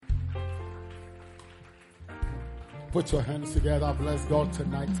Put your hands together. Bless God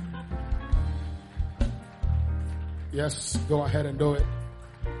tonight. Yes, go ahead and do it.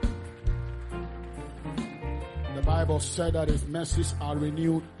 The Bible said that His mercies are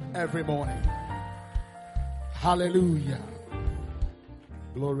renewed every morning. Hallelujah.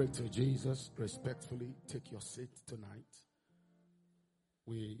 Glory to Jesus. Respectfully, take your seat tonight.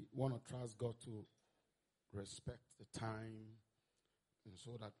 We want to trust God to respect the time, and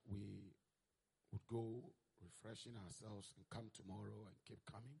so that we would go refreshing ourselves and come tomorrow and keep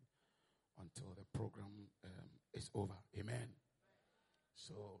coming until the program is over. Amen.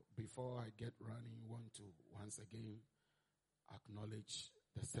 So before I get running, I want to once again acknowledge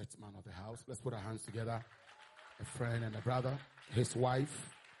the set man of the house. Let's put our hands together. A friend and a brother, his wife,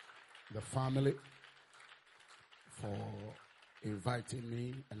 the family, for inviting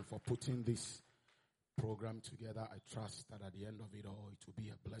me and for putting this program together. I trust that at the end of it all, it will be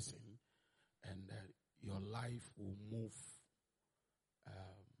a blessing, and your life will move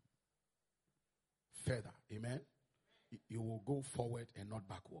further. Amen. You will go forward and not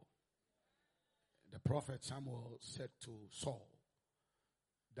backward. The prophet Samuel said to Saul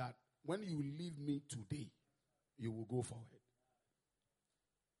that when you leave me today, you will go forward.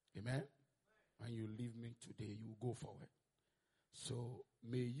 Amen. When you leave me today, you will go forward. So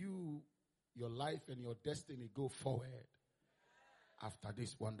may your life and your destiny go forward after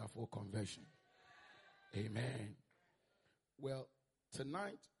this wonderful convention. Amen. Well,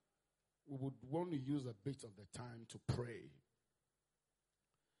 tonight we would want to use a bit of the time to pray.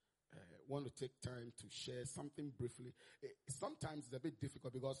 Want to take time to share something briefly. Sometimes it's a bit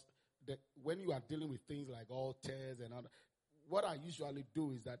difficult because when you are dealing with things like altars and other, what I usually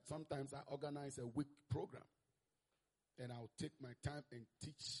do is that sometimes I organize a week program, and I'll take my time and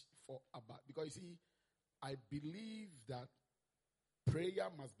teach because you see, I believe that prayer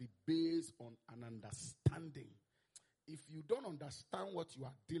must be based on an understanding. If you don't understand what you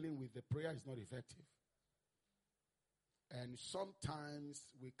are dealing with, the prayer is not effective. And sometimes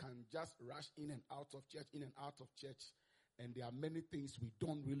we can just rush in and out of church, and there are many things we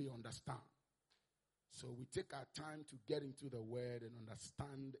don't really understand. So we take our time to get into the word and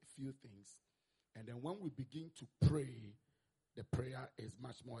understand a few things. And then when we begin to pray, the prayer is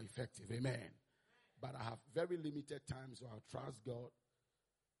much more effective. Amen. But I have very limited time, so I'll trust God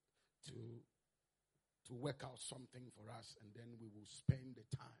to work out something for us, and then we will spend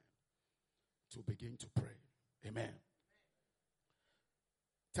the time to begin to pray. Amen.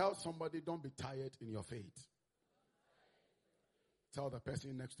 Tell somebody, don't be tired in your faith. Tell the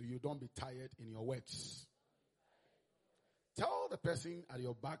person next to you, don't be tired in your works. Tell the person at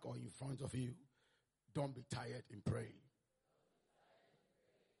your back or in front of you, don't be tired in praying.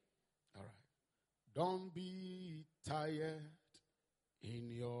 All right. Don't be tired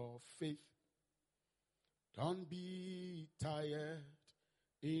in your faith. Don't be tired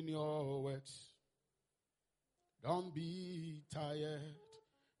in your works. Don't be tired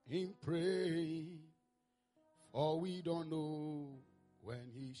in praying, for we don't know when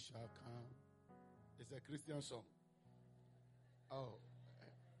He shall come. It's a Christian song. Oh,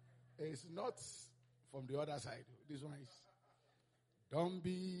 it's not from the other side. This one is, don't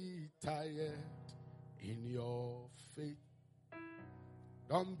be tired in your faith.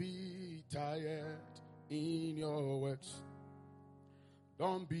 Don't be tired in your works.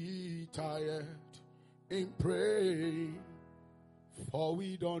 Don't be tired in praying, for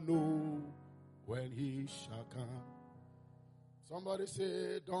we don't know when He shall come. Somebody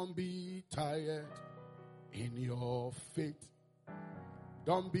say, don't be tired in your faith.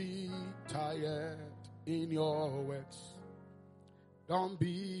 Don't be tired in your works. Don't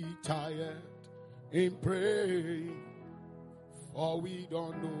be tired in praying, for we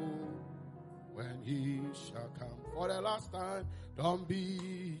don't know when He shall come. For the last time, don't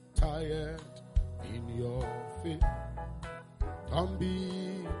be tired in your faith. Don't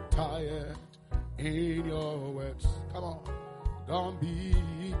be tired in your works. Come on. Don't be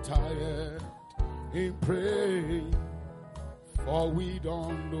tired in praying, for we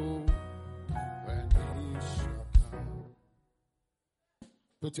don't know when He shall come.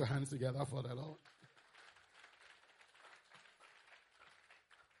 Put your hands together for the Lord.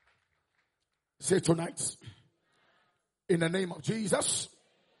 Say tonight, in the name of Jesus,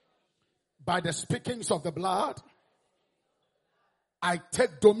 by the speakings of the blood, I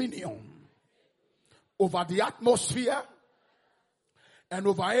take dominion over the atmosphere and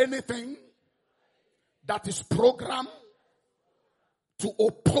over anything that is programmed to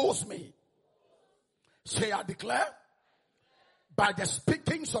oppose me. Say, I declare, by the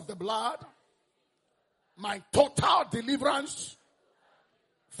speakings of the blood, my total deliverance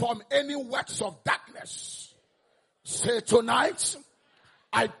from any works of darkness Say tonight,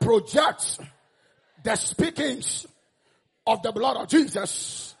 I project the speakings of the blood of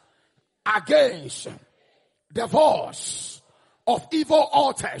Jesus against the voice of evil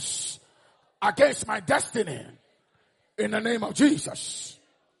altars against my destiny in the name of Jesus.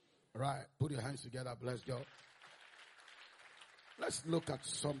 Right. Put your hands together. Bless God. Let's look at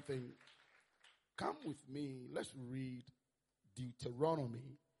something. Come with me. Let's read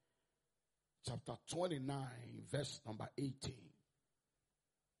Deuteronomy chapter 29, verse number 18.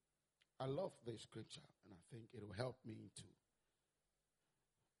 I love this scripture, and I think it will help me to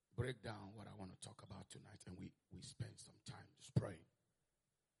break down what I want to talk about tonight, and we spend some time just praying.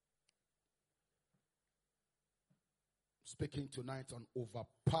 Speaking tonight on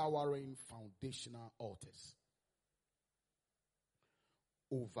overpowering foundational altars.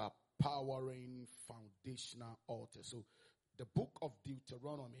 Overpowering foundational altars. So the book of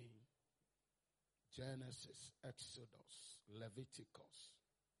Deuteronomy, Genesis, Exodus, Leviticus.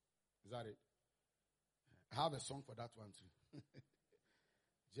 Is that it? I have a song for that one too.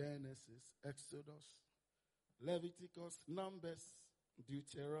 Genesis, Exodus, Leviticus, Numbers,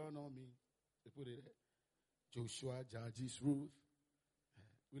 Deuteronomy. They put it there. Joshua, Judges, Ruth.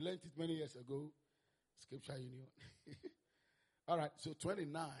 We learned it many years ago. Scripture Union. All right, so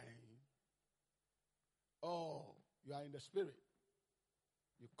 29. Oh, you are in the spirit.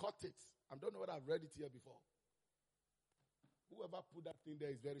 You caught it. I don't know whether I've read it here before. Whoever put that thing there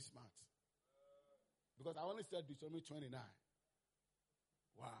is very smart. Because I only said Deuteronomy 29.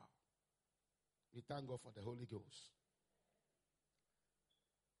 Wow. We thank God for the Holy Ghost.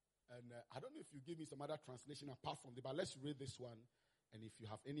 And I don't know if you give me some other translation apart from the, but let's read this one. And if you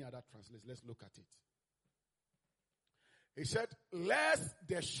have any other translation, let's look at it. He said, lest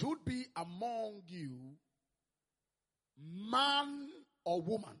there should be among you man or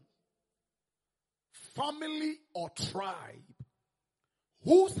woman, family or tribe,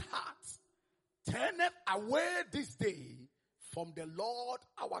 whose heart turneth away this day from the Lord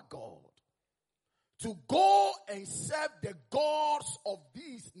our God, to go and serve the gods of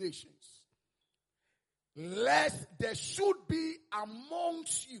these nations, lest there should be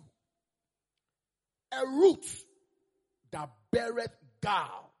amongst you a root that beareth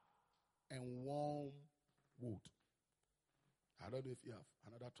gall and warm wood. I don't know if you have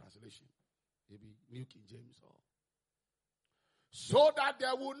another translation, maybe New King James or. So that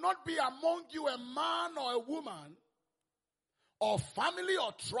there will not be among you a man or a woman or family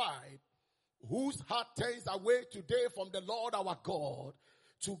or tribe whose heart turns away today from the Lord our God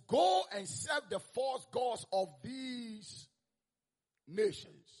to go and serve the false gods of these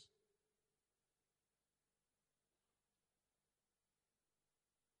nations.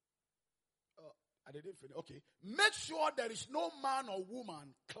 I didn't finish. Okay. Make sure there is no man or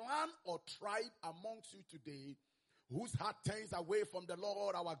woman, clan or tribe amongst you today whose heart turns away from the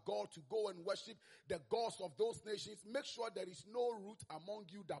Lord our God to go and worship the gods of those nations. Make sure there is no root among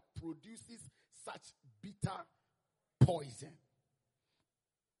you that produces such bitter poison.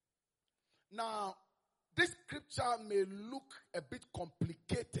 Now, this scripture may look a bit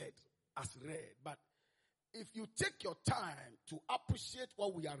complicated as read, but if you take your time to appreciate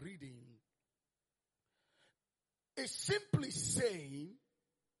what we are reading, it's simply saying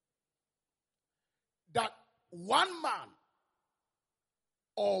that one man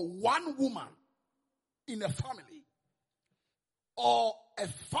or one woman in a family or a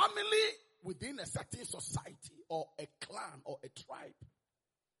family within a certain society or a clan or a tribe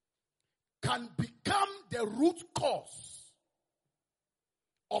can become the root cause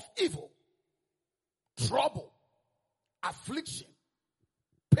of evil, trouble, affliction,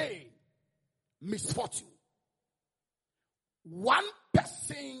 pain, misfortune. One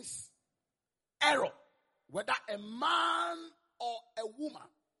person's error, whether a man or a woman,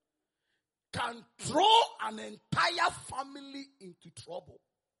 can throw an entire family into trouble,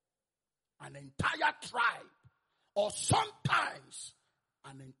 an entire tribe, or sometimes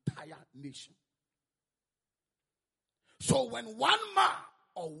an entire nation. So when one man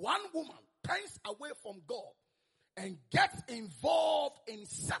or one woman turns away from God and gets involved in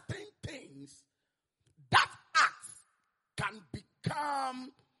certain things, that act can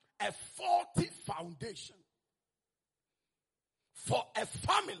become a faulty foundation for a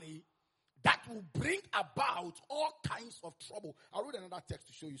family that will bring about all kinds of trouble. I'll read another text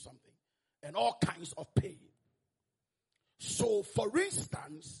to show you something. And all kinds of pain. So, for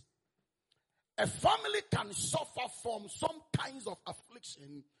instance, a family can suffer from some kinds of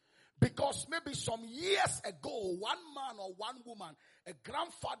affliction because maybe some years ago, one man or one woman, a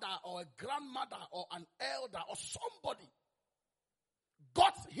grandfather or a grandmother or an elder or somebody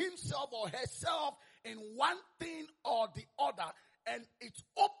got himself or herself in one thing or the other, and it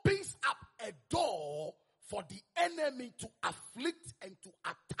opens up a door for the enemy to afflict and to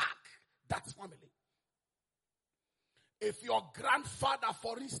attack that family. If your grandfather,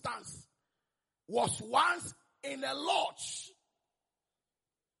 for instance, was once in a lodge,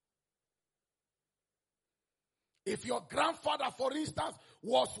 if your grandfather, for instance,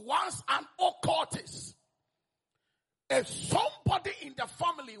 was once an occultist, if somebody in the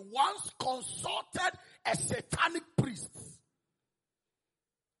family once consulted a satanic priest,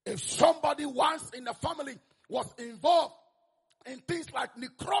 if somebody once in the family was involved in things like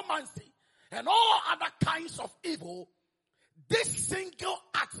necromancy and all other kinds of evil, this single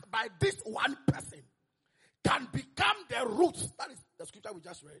act by this one person can become the root. That is the scripture we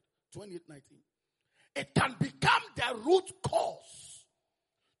just read, 28:19. It can become the root cause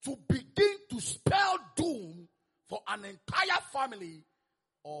to begin to spell doom for an entire family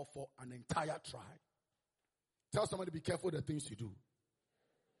or for an entire tribe. Tell somebody, be careful of the things you do.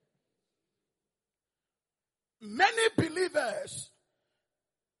 Many believers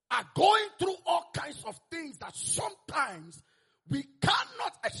are going through all kinds of things that sometimes we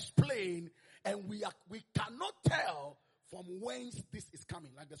cannot explain, and we cannot tell from whence this is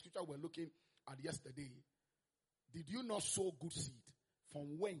coming. Like the scripture we're looking at yesterday. Did you not sow good seed?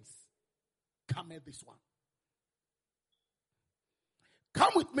 From whence cometh this one?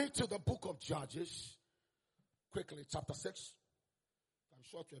 Come with me to the book of Judges. Quickly, chapter 6. I'm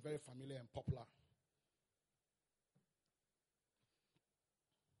sure you're very familiar and popular.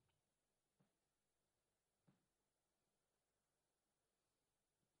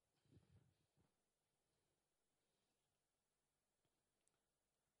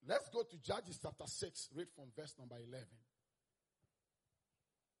 Let's go to Judges chapter 6. Read from verse number 11.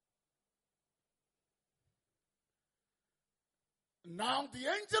 Now the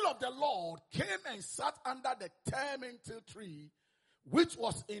angel of the Lord came and sat under the terebinth tree, which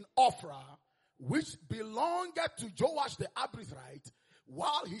was in Ophrah, which belonged to Joash the Abiezrite,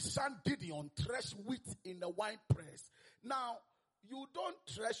 while his son Gideon threshed wheat in the winepress. Now, you don't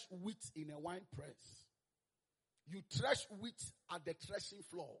thresh wheat in a winepress. You thresh wheat at the threshing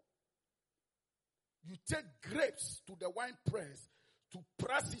floor. You take grapes to the wine press to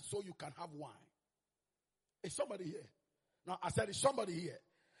press it so you can have wine. Is somebody here? Now, I said, is somebody here?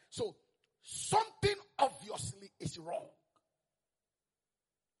 So, something obviously is wrong.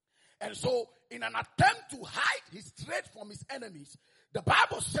 And so, in an attempt to hide his trade from his enemies, the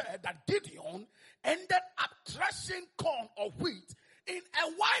Bible said that Gideon ended up threshing corn or wheat in a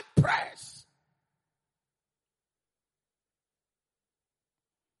wine press.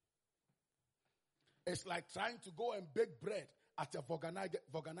 It's like trying to go and bake bread at a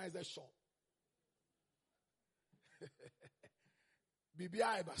vulcanizer shop.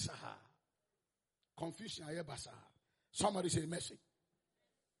 Bibia basaha. Confusion aye basaha. Somebody say mercy.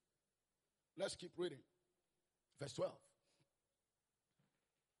 Let's keep reading. Verse 12.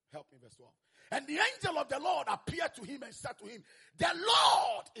 Help me, verse 12. And the angel of the Lord appeared to him and said to him, the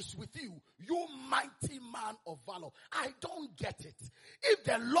Lord is with you, you mighty man of valor. I don't get it. If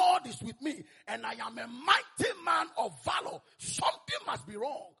the Lord is with me and I am a mighty man of valor, something must be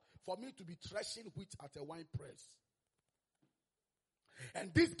wrong for me to be threshing wheat at a wine press.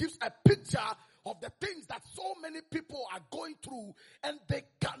 And this gives a picture of the things that so many people are going through, and they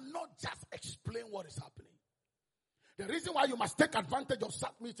cannot just explain what is happening. The reason why you must take advantage of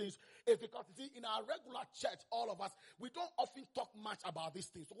such meetings is because, you see, in our regular church, all of us, we don't often talk much about these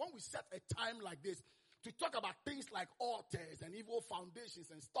things. So when we set a time like this to talk about things like altars and evil foundations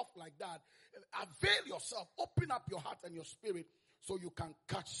and stuff like that, avail yourself, open up your heart and your spirit so you can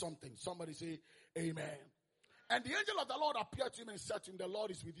catch something. Somebody say, amen. And the angel of the Lord appeared to him and said to him, the Lord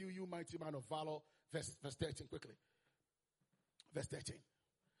is with you, you mighty man of valor. Verse 13, quickly. Verse 13.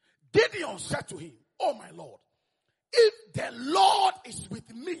 Gideon said to him, oh my Lord, if the Lord is with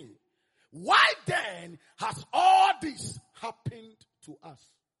me, why then has all this happened to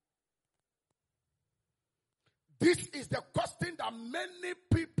us? This is the question that many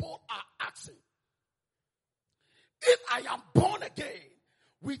people are asking. If I am born again,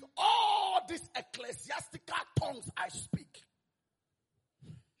 with all these ecclesiastical tongues I speak,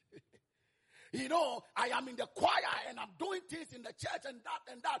 you know, I am in the choir and I'm doing things in the church and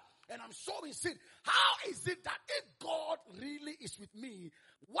that, and I'm sowing seed. How is it that if God really is with me,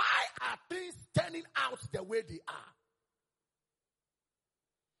 why are things turning out the way they are?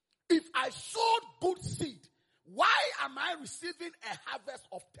 If I sowed good seed, why am I receiving a harvest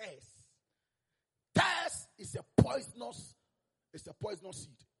of tares? Tares is a poisonous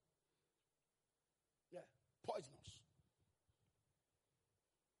seed. Yeah, poisonous.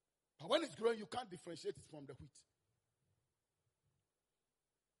 But when it's growing, you can't differentiate it from the wheat.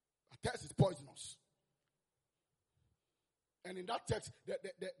 A test is poisonous. And in that text,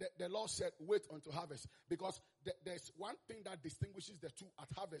 the Lord said, wait until harvest. Because there's one thing that distinguishes the two at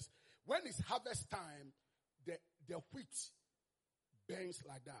harvest. When it's harvest time, the wheat bends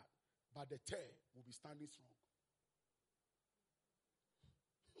like that. But the tear will be standing strong.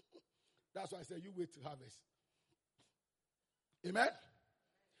 That's why I say you wait to harvest. Amen?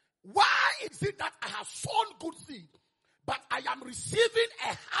 Why is it that I have sown good seed, but I am receiving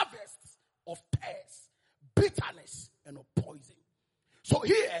a harvest of tears, bitterness, and of poison? So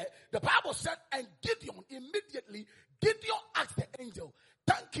here, the Bible said, and Gideon asked the angel,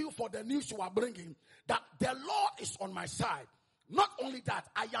 thank you for the news you are bringing, that the Lord is on my side. Not only that,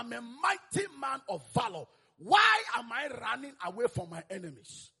 I am a mighty man of valor. Why am I running away from my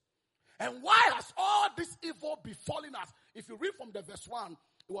enemies? And why has all this evil befallen us? If you read from the verse 1,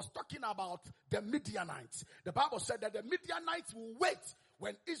 it was talking about the Midianites. The Bible said that the Midianites will wait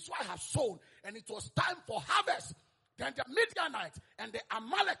when Israel has sown, and it was time for harvest. Then the Midianites and the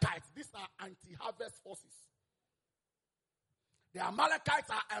Amalekites, these are anti-harvest forces. The Amalekites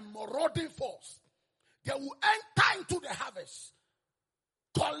are a marauding force. They will enter into the harvest,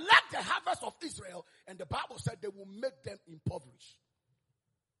 collect the harvest of Israel, and the Bible said they will make them impoverished.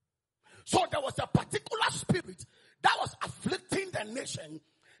 So there was a particular spirit that was afflicting the nation,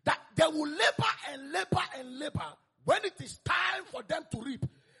 that they will labor and labor and labor. When it is time for them to reap,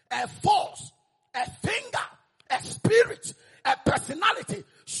 a force, a finger, a spirit, a personality,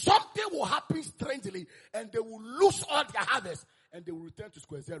 something will happen strangely, and they will lose all their harvest, and they will return to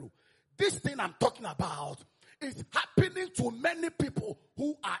square zero. This thing I'm talking about is happening to many people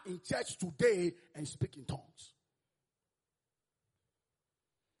who are in church today and speak in tongues.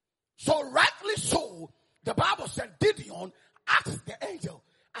 So rightly so, the Bible said Gideon asked the angel,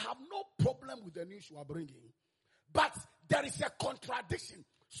 I have no problem with the news you are bringing, but there is a contradiction.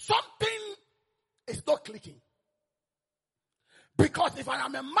 Something is not clicking. Because if I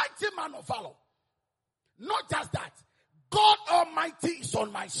am a mighty man of valor, not just that, God Almighty is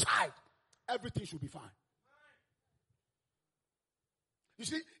on my side, everything should be fine. You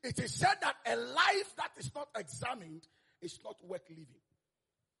see, it is said that a life that is not examined is not worth living.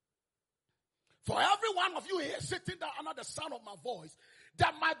 For every one of you here sitting down under the sound of my voice,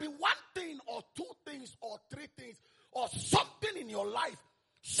 there might be one thing or two things or three things or something in your life,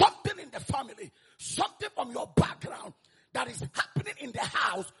 something in the family, something from your background that is happening in the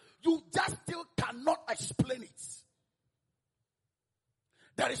house. You just still cannot explain it.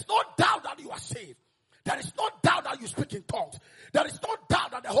 There is no doubt that you are saved. There is no doubt that you speak in tongues. There is no doubt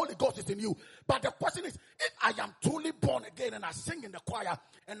that the Holy Ghost is in you. But the question is, if I am truly born again and I sing in the choir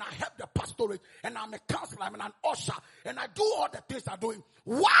and I help the pastorate and I'm a counselor, I'm an usher and I do all the things I'm doing,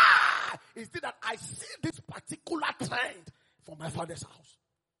 why is it that I see this particular trend from my father's house?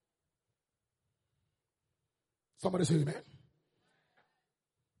 Somebody say amen.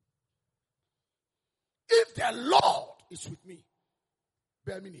 If the Lord is with me,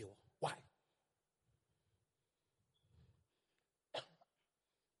 bear me near. Why?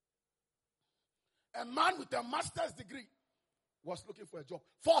 A man with a master's degree was looking for a job.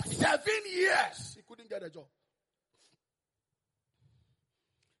 For 7 years, he couldn't get a job.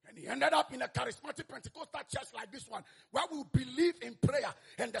 And he ended up in a charismatic Pentecostal church like this one, where we believe in prayer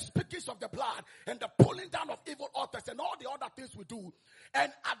and the speakings of the blood and the pulling down of evil altars and all the other things we do.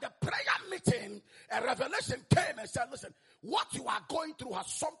 And at the prayer meeting, a revelation came and said, listen, what you are going through has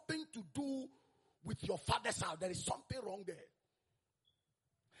something to do with your father's house. There is something wrong there.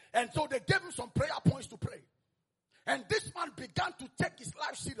 And so they gave him some prayer points to pray. And this man began to take his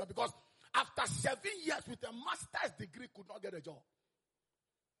life serious because after 7 years with a master's degree, could not get a job.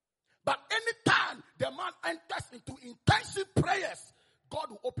 But anytime the man enters into intensive prayers,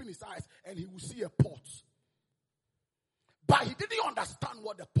 God will open his eyes and he will see a pot. But he didn't understand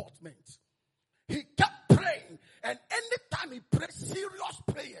what the pot meant. He kept praying, and anytime he prayed serious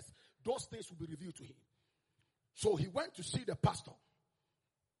prayers, those things will be revealed to him. So he went to see the pastor.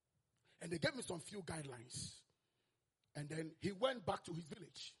 And they gave me some few guidelines. And then he went back to his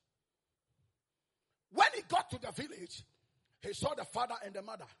village. When he got to the village, he saw the father and the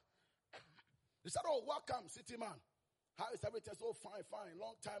mother. He said, oh, welcome, city man. How is everything? Oh, fine, fine.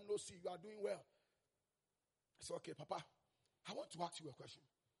 Long time no see. You are doing well. I said, okay, Papa, I want to ask you a question.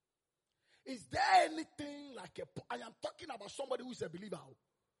 Is there anything like I am talking about somebody who is a believer.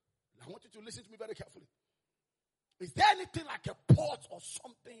 I want you to listen to me very carefully. Is there anything like a pot or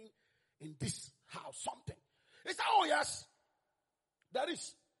something in this house? Something. He said, oh yes, there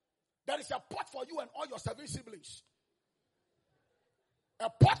is. There is a pot for you and all your 7 siblings. A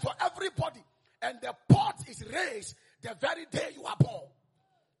pot for every And the port is raised the very day you are born.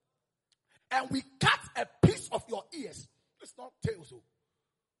 And we cut a piece of your ears. It's not tails.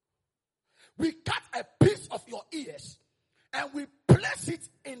 We cut a piece of your ears and we place it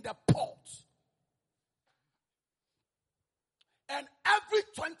in the pot. And every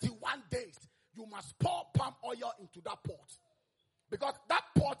 21 days, you must pour palm oil into that pot. Because that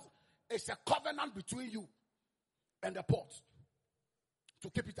pot is a covenant between you and the pot to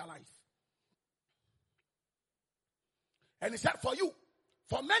keep it alive. And he said, for you,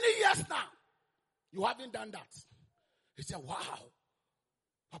 for many years now, you haven't done that. He said, wow,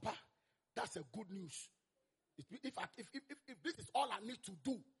 Papa, that's a good news. If this is all I need to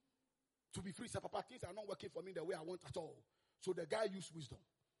do to be free, said, Papa, things are not working for me the way I want at all. So the guy used wisdom.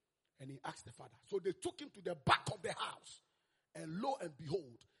 And he asked the father. So they took him to the back of the house. And lo and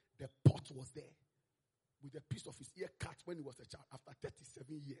behold, the pot was there. With a piece of his ear cut when he was a child. After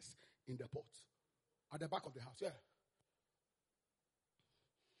 37 years in the pot. At the back of the house, yeah.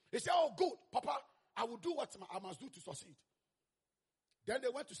 He said, oh good, Papa, I will do what I must do to succeed. Then they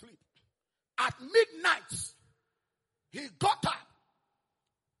went to sleep. At midnight, he got up.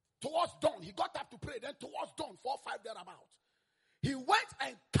 Towards dawn, he got up to pray. Then towards dawn, 4 or 5 thereabout, he went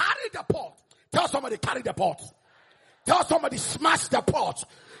and carried the pot. Tell somebody, carry the pot. Tell somebody, smash the pot.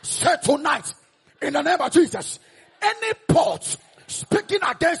 Say tonight, in the name of Jesus, any pot speaking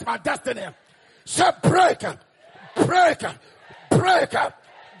against my destiny, say break, break, break,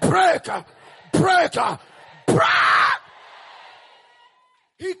 break, break, break.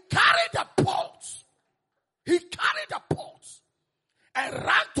 He carried the pot. He carried the pot and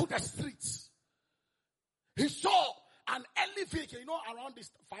ran to the streets. He saw an early vehicle, around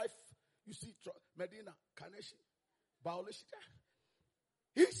this 5, you see, Medina, Kaneshi, Baolishita.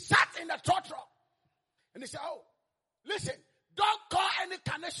 He sat in the tow truck and he said, oh, listen, don't call any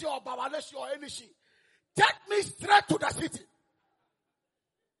Kaneshi or Bawaleshi or any she. Take me straight to the city.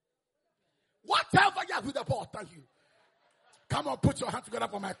 Whatever you have with the ball, thank you. Come on, put your hand together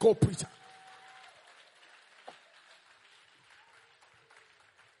for my co-preacher.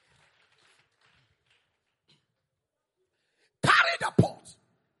 Carry the pot.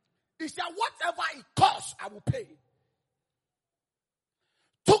 He said, whatever it costs, I will pay.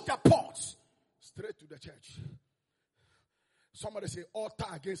 Took the pot straight to the church. Somebody say, altar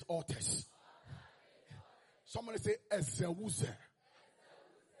against altars. Somebody say, Ezewuze.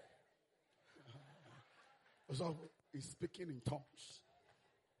 So he's speaking in tongues.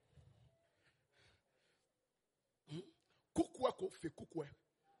 Kukwe ko fe kukwe.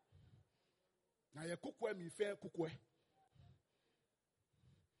 Na ye kukwe mi fe kukwe.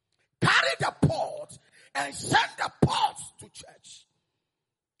 Carry the pot and send the pot to church.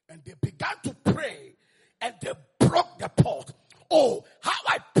 And they began to pray and they broke the pot. Oh, how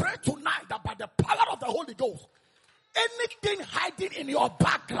I pray tonight that by the power of the Holy Ghost, anything hiding in your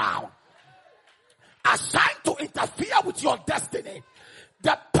background, assigned to interfere with your destiny,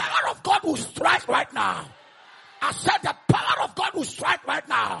 the power of God will strike right now. I said the power of God will strike right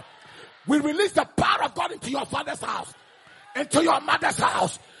now. We release the power of God into your father's house, into your mother's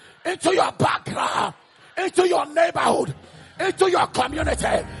house, into your background, into your neighborhood, into your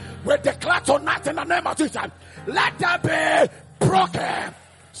community. We declare tonight in the name of Jesus, let there be broken.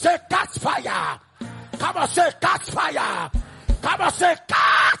 Say catch fire. Come on, say catch fire. Come on, say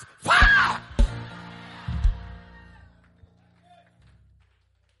catch fire.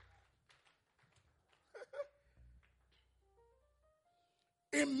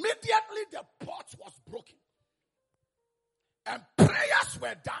 Immediately the pot was broken and prayers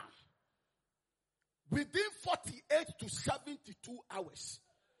were done. Within 48 to 72 hours,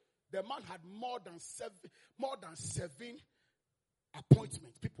 the man had more than seven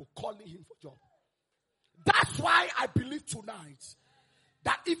appointments, people calling him for job. That's why I believe tonight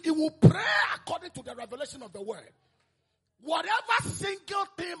that if you will pray according to the revelation of the word, whatever single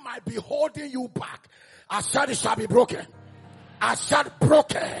thing might be holding you back, I said it shall be broken. I said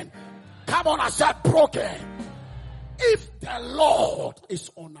broken. Come on, I said broken. If the Lord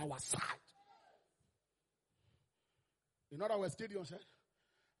is on our side. In other words, Gideon said,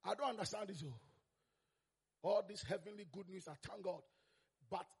 I don't understand this. All this heavenly good news, I thank God.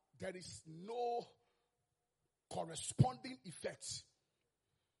 But there is no corresponding effects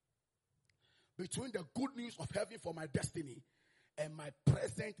between the good news of heaven for my destiny and my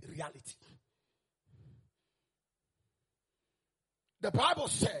present reality. The Bible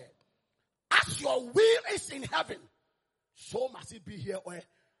said, as your will is in heaven, so must it be here. What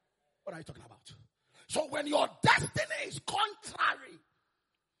are you talking about? So when your destiny is contrary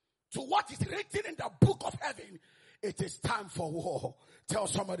to what is written in the book of heaven, It is time for war. Tell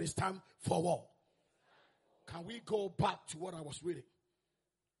somebody it's time for war. Can we go back to what I was reading?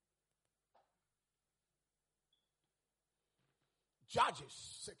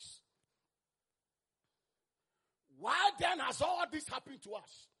 Judges 6. Why then has all this happened to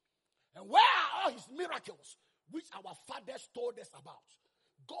us? And where are all his miracles, which our fathers told us about?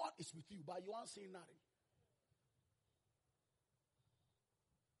 God is with you, but you aren't saying nothing.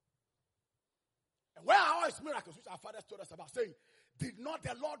 And where are all his miracles, which our fathers told us about? Saying, did not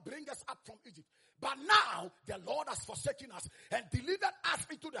the Lord bring us up from Egypt? But now the Lord has forsaken us and delivered us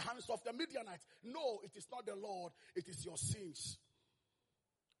into the hands of the Midianites. No, it is not the Lord, it is your sins.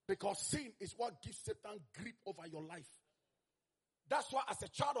 Because sin is what gives Satan grip over your life. That's why as a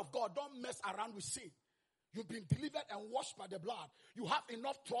child of God, don't mess around with sin. You've been delivered and washed by the blood. You have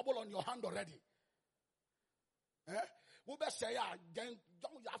enough trouble on your hand already. Then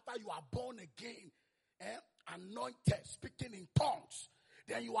after you are born again, anointed, speaking in tongues,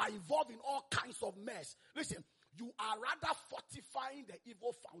 then you are involved in all kinds of mess. Listen, you are rather fortifying the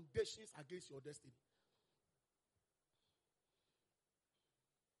evil foundations against your destiny.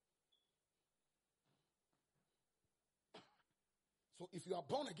 So if you are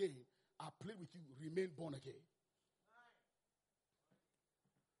born again, I plead with you, remain born again.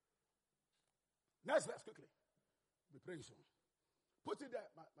 Next verse, quickly. Be praying soon. Put it there,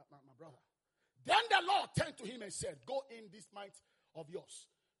 my brother. Then the Lord turned to him and said, go in this might of yours,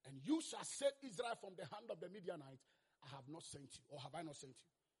 and you shall save Israel from the hand of the Midianites. I have not sent you, or have I not sent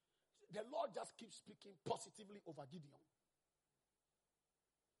you? The Lord just keeps speaking positively over Gideon.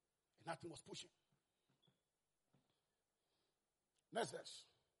 And nothing was pushing. Next verse.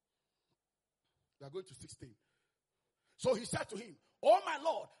 We are going to 16. So he said to him, oh my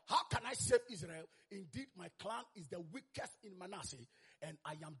Lord, how can I save Israel? Indeed, my clan is the weakest in Manasseh, and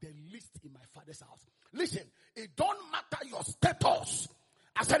I am the least in my father's house. Listen, it don't matter your status.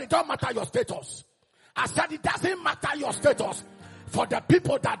 I said it don't matter your status. I said it doesn't matter your status. For the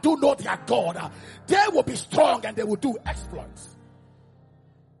people that do know their God, they will be strong and they will do exploits.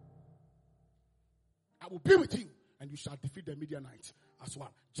 I will be with you, and you shall defeat the Midianites as one.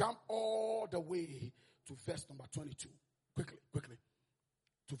 Jump all the way to verse number 22. Quickly.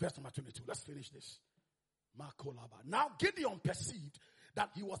 To verse number 22. Let's finish this. Now Gideon perceived that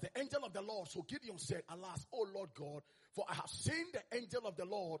he was the angel of the Lord. So Gideon said, alas, O Lord God, for I have seen the angel of the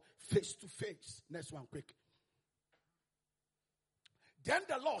Lord face to face. Next one, quick. Then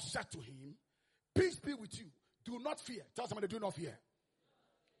the Lord said to him, peace be with you. Do not fear. Tell somebody, do not fear.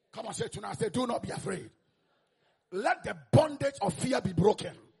 Come on, say it tonight. Say, do not be afraid. Let the bondage of fear be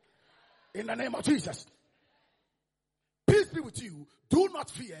broken. In the name of Jesus. Peace be with you. Do not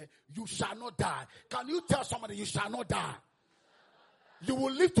fear. You shall not die. Can you tell somebody you shall not die? You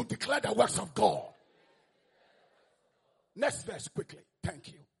will live to declare the works of God. Next verse quickly.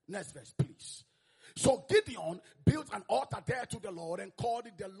 Thank you. Next verse, please. So Gideon built an altar there to the Lord and called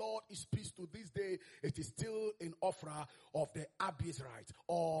it the Lord is peace. To this day, it is still in Ophrah of the Abiezrites.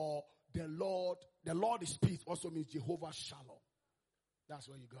 Or the Lord is peace also means Jehovah Shalom. That's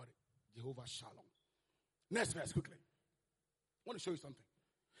where you got it. Jehovah Shalom. Next verse quickly. I want to show you something.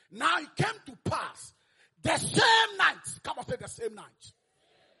 Now it came to pass the same night. Come on, say the same night.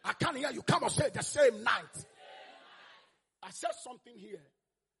 I can't hear you. Come on, say the same night. I said something here.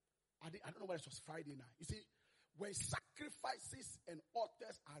 I don't know whether it was Friday night. You see, when sacrifices and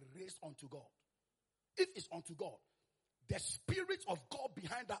altars are raised unto God, if it's unto God, the spirit of God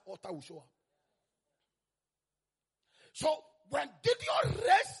behind that altar will show up. So when Gideon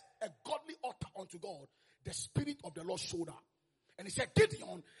raised a godly altar unto God, the spirit of the Lord showed up. And he said,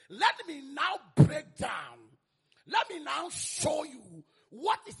 Gideon, let me now break down. Let me now show you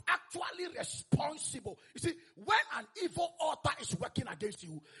what is actually responsible. You see, when an evil altar is working against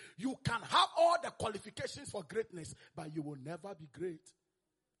you, you can have all the qualifications for greatness, but you will never be great.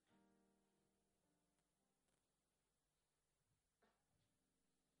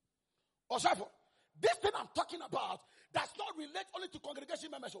 Also, this thing I'm talking about does not relate only to congregation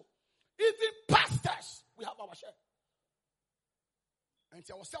members. Even pastors, we have our share. And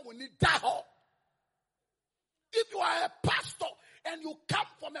so we need that hope. If you are a pastor and you come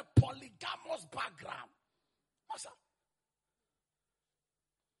from a polygamous background, master,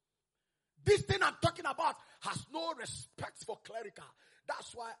 this thing I'm talking about has no respect for clerical.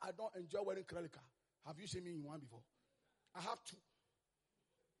 That's why I don't enjoy wearing clerical. Have you seen me in one before? I have two.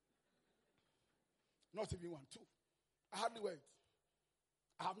 Not even one, two. I hardly wear it.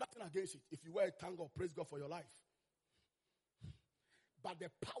 I have nothing against it. If you wear it, thank God, praise God for your life. But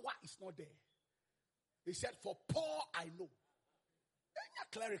the power is not there. He said, for Paul I know.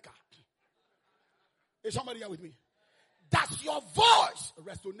 Clerical. Is somebody here with me? Does your voice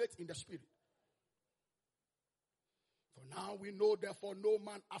resonate in the spirit? For now we know, therefore, no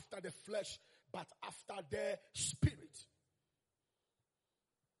man after the flesh, but after the spirit.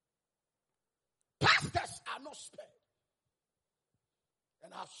 Pastors are not spared.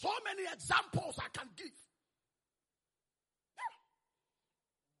 And I have so many examples I can give.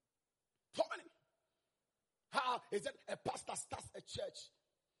 So many. How is it a pastor starts a church?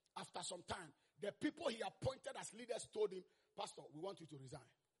 After some time, the people he appointed as leaders told him, Pastor, we want you to resign.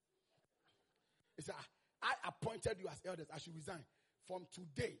 He said, I appointed you as elders. I should resign. From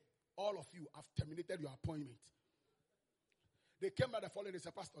today, all of you have terminated your appointment. They came back the following day and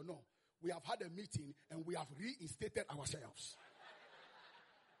said, Pastor, no. We have had a meeting and we have reinstated ourselves.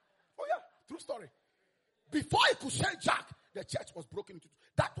 Oh yeah, true story. Before he could say Jack, the church was broken into two.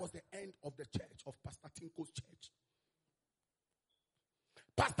 That was the end of the church, of Pastor Tinko's church.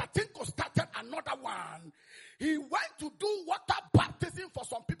 Pastor Tinko started another one. He went to do water baptism for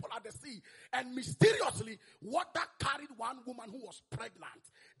some people at the sea. And mysteriously, water carried one woman who was pregnant.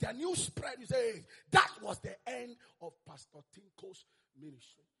 The news spread. You say, that was the end of Pastor Tinko's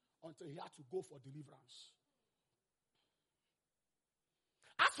ministry. Until he had to go for deliverance.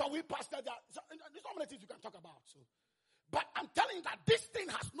 As for we pastors, there's so many things you can talk about. So. But I'm telling you that this thing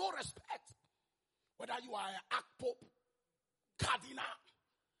has no respect. Whether you are an archpope, cardinal,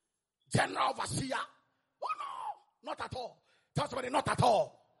 general overseer. Oh no, not at all. Tell somebody, not at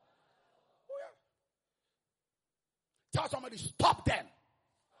all. Oh yeah. Tell somebody, stop them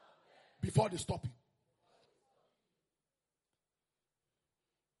before they stop you.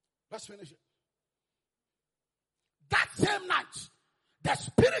 Let's finish it. That same night, the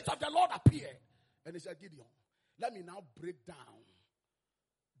Spirit of the Lord appeared. And he said, Gideon, let me now break down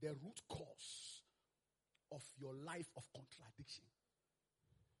the root cause of your life of contradiction.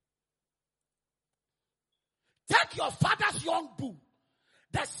 Take your father's young bull.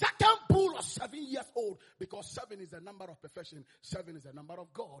 The second bull was 7 years old, because 7 is the number of perfection. 7 is the number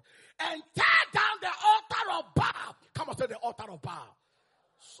of God. And tear down the altar of Baal. Come on, say the altar of Baal.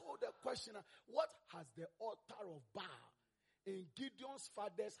 So the question, what has the altar of Baal in Gideon's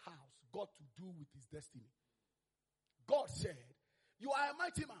father's house got to do with his destiny? God said, you are a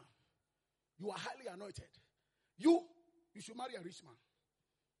mighty man. You are highly anointed. You should marry a rich man.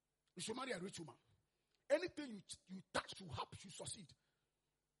 You should marry a rich woman. Anything you touch to help you succeed.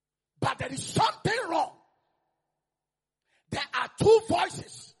 But there is something wrong. There are two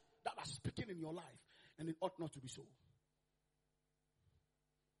voices that are speaking in your life, and it ought not to be so.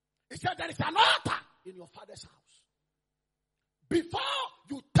 He said there is an altar in your father's house. Before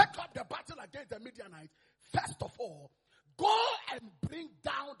you take up the battle against the Midianites, first of all, go and bring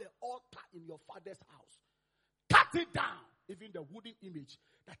down the altar in your father's house. Cut it down, even the wooden image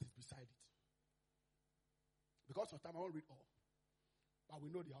that is beside it. Because of time, I won't read all. But we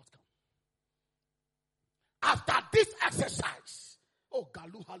know the outcome. After this exercise, oh,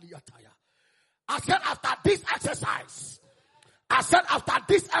 Galu Haliyataya. I said after this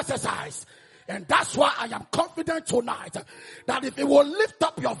exercise, and that's why I am confident tonight that if you will lift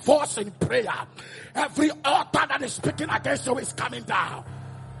up your voice in prayer, every altar that is speaking against you is coming down.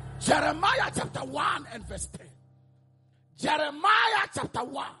 Jeremiah chapter 1 and verse 10. Jeremiah chapter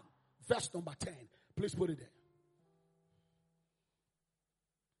 1, verse number 10. Please put it there.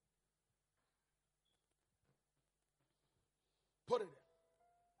 Put it there.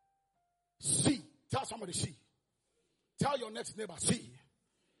 See. Tell somebody, see. Tell your next neighbor, see.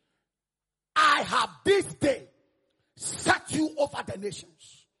 I have this day set you over the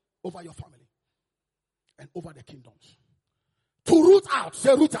nations, over your family, and over the kingdoms. To root out.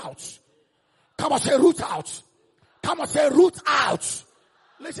 Say root out. Come on, say root out. Come on, say root out.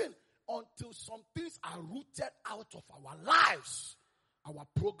 Listen, until some things are rooted out of our lives, our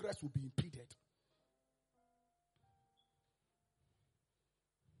progress will be impeded.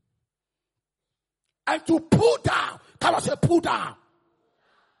 And to pull down. Come on, say pull down.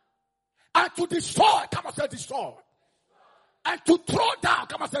 And to destroy. Come on, say destroy. And to throw down.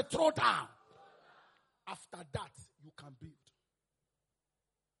 Come on, say throw down. After that, you can build.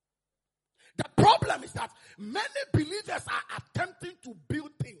 The problem is that many believers are attempting to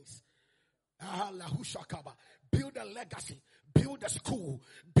build things. Build a legacy. Build a school.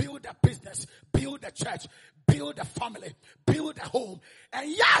 Build a business. Build a church. Build a family. Build a home.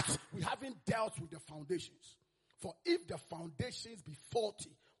 And yet, we haven't dealt with the foundations. For if the foundations be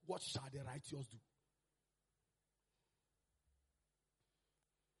faulty, what shall the righteous do?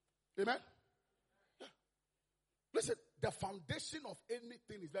 Amen? Yeah. Listen, the foundation of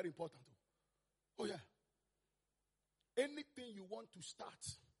anything is very important. Oh yeah. Anything you want to start,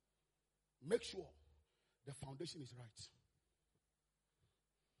 make sure the foundation is right.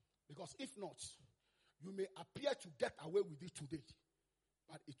 Because if not, you may appear to get away with it today,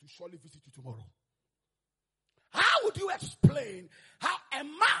 but it will surely visit you tomorrow. How would you explain how a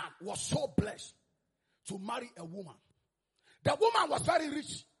man was so blessed to marry a woman? The woman was very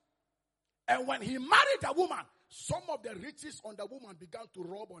rich. And when he married the woman, some of the riches on the woman began to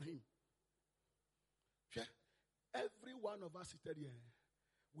rub on him. Yeah. Every one of us seated here,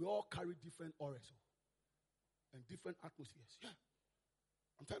 we all carry different auras and different atmospheres. Yeah.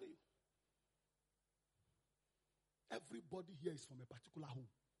 I'm telling you. Everybody here is from a particular home.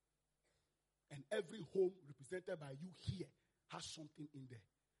 And every home represented by you here has something in there.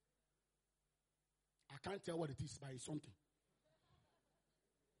 I can't tell what it is, but it's something.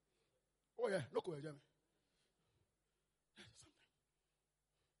 Oh yeah, look over here.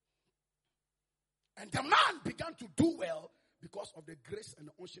 And the man began to do well because of the grace and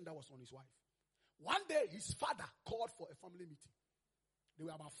the unction that was on his wife. One day, his father called for a family meeting. They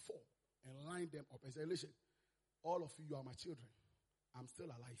were about 4 and lined them up and said, listen, all of you are my children. I'm still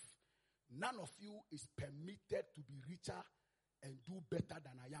alive. None of you is permitted to be richer and do better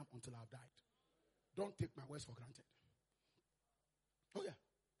than I am until I've died. Don't take my words for granted. Oh yeah.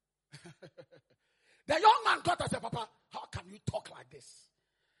 The young man got up and said, Papa, how can you talk like this?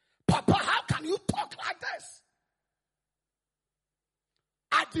 Papa, how can you talk like this?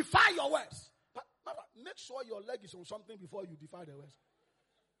 I defy your words. But Papa, make sure your leg is on something before you defy the words.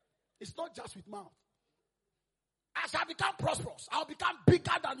 It's not just with mouth. I shall become prosperous. I'll become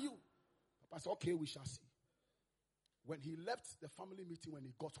bigger than you. Papa said, okay, we shall see. When he left the family meeting, when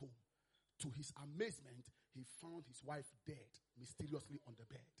he got home, to his amazement, he found his wife dead, mysteriously on the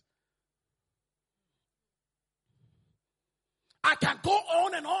bed. I can go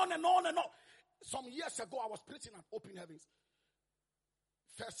on and on and on and on. Some years ago, I was preaching at Open Heavens.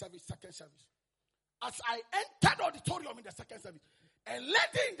 First service, second service. As I entered auditorium in the second service, a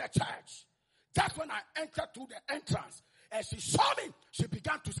lady in the church, just when I entered through the entrance, and she saw me, she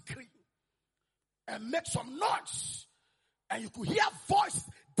began to scream and make some noise. And you could hear voice,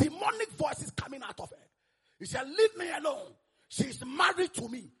 demonic voices coming out of her. He said, leave me alone. She is married to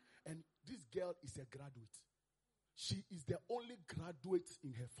me. And this girl is a graduate. She is the only graduate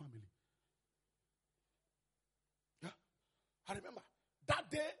in her family. Yeah. I remember that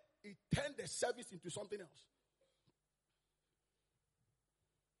day, it turned the service into something else.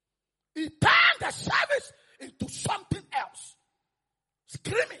 It turned the service into something else.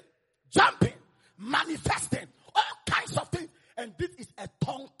 Screaming, jumping, manifesting, all kinds of things. And this is a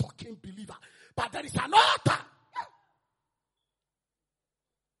tongue-talking believer. But there is an altar.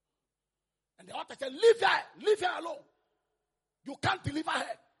 And the altar said, leave her alone. You can't deliver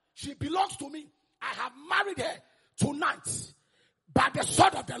her. She belongs to me. I have married her tonight by the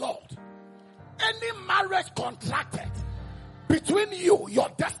sword of the Lord. Any marriage contracted between you, your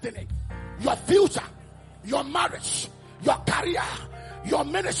destiny, your future, your marriage, your career, your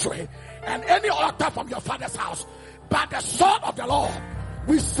ministry, and any altar from your father's house, by the sword of the Lord,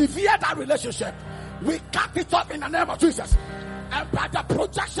 we sever that relationship. We cut it off in the name of Jesus. And by the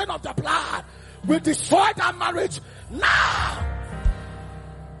projection of the blood, we destroy that marriage now.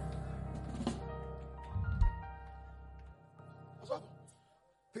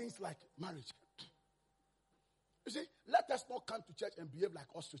 Things like marriage. You see, let us not come to church and behave like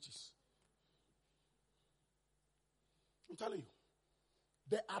ostriches. I'm telling you,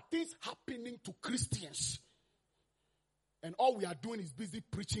 there are things happening to Christians, and all we are doing is busy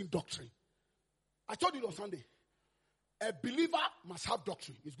preaching doctrine. I told you on Sunday, a believer must have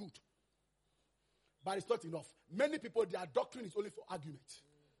doctrine. It's good. But it's not enough. Many people, their doctrine is only for argument.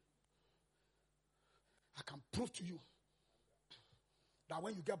 I can prove to you that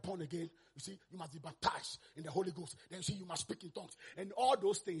when you get born again, you see, you must be baptized in the Holy Ghost. Then you see, you must speak in tongues. And all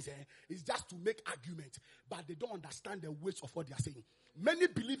those things is just to make argument. But they don't understand the weight of what they are saying. Many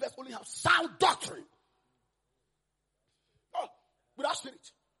believers only have sound doctrine. Oh, without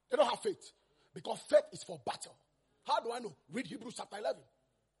spirit. They don't have faith. Because faith is for battle. How do I know? Read Hebrews chapter 11.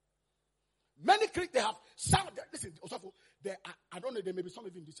 Many Christians, they have sound. Listen, also, I don't know, there may be some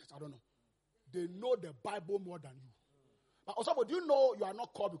even in this church, I don't know. They know the Bible more than you. But also, do you know you are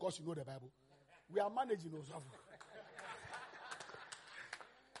not called because you know the Bible? We are managing also.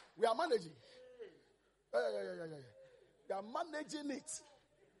 We are managing. Yeah. We are managing it.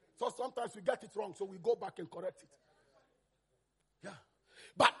 So sometimes we get it wrong, so we go back and correct it. Yeah.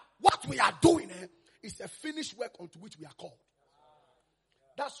 But what we are doing is a finished work unto which we are called.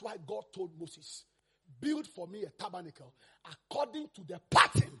 That's why God told Moses, build for me a tabernacle according to the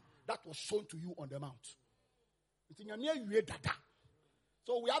pattern that was shown to you on the mount.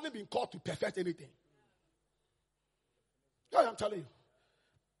 So we haven't been called to perfect anything. Yeah, I'm telling you.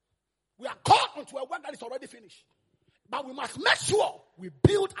 are called unto a work that is already finished. But we must make sure we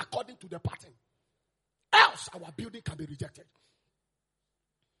build according to the pattern. Else, our building can be rejected.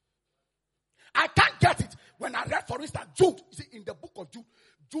 I can't get it. When I read, for instance, Jude, you see, in the book of Jude,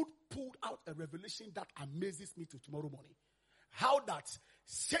 Jude pulled out a revelation that amazes me till tomorrow morning. How that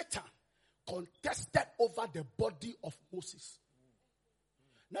Satan contested over the body of Moses.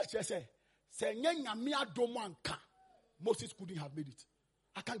 Now, say, Moses couldn't have made it.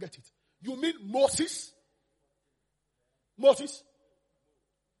 I can't get it. You mean Moses? Moses?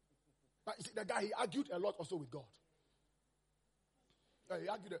 But you see, the guy, he argued a lot also with God. Yeah, he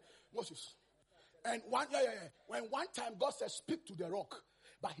argued Moses. And when one time God said, speak to the rock.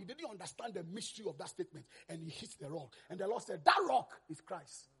 But he didn't understand the mystery of that statement. And he hit the rock. And the Lord said, that rock is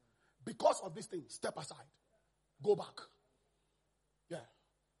Christ. Because of this thing, step aside. Go back. Yeah.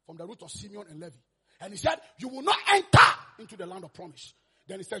 From the root of Simeon and Levi. And he said, you will not enter into the land of promise.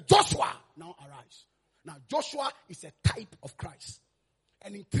 Then he said, Joshua, now arise. Now Joshua is a type of Christ.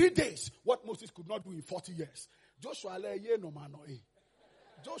 And in 3 days, what Moses could not do in 40 years. Joshua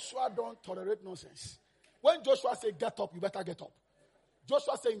don't tolerate nonsense. When Joshua said, get up, you better get up.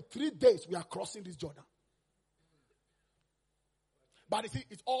 Joshua said, in 3 days, we are crossing this Jordan. But you see,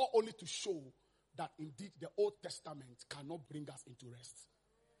 it's all only to show that indeed the Old Testament cannot bring us into rest.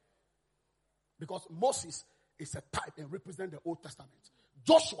 Because Moses is a type and represents the Old Testament.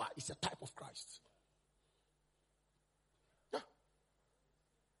 Joshua is a type of Christ. Yeah.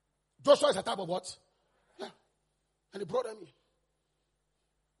 Joshua is a type of what? Yeah. And he brought them in.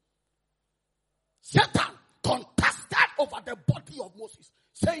 Satan contested over the body of Moses,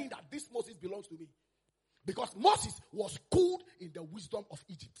 saying that this Moses belongs to me. Because Moses was schooled in the wisdom of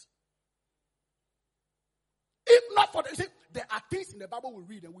Egypt. If not for the, there are things in the Bible we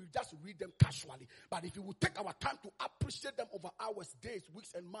read and we just read them casually. But if we will take our time to appreciate them over hours, days,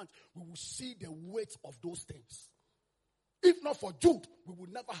 weeks, and months, we will see the weight of those things. If not for Jude, we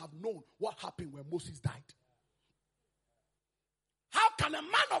would never have known what happened when Moses died. How can a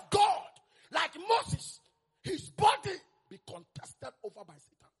man of God like Moses, his body be contested over by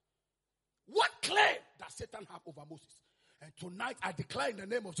Satan? What claim does Satan have over Moses? And tonight I declare in the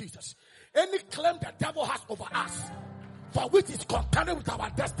name of Jesus, any claim the devil has over us, for which is contending with our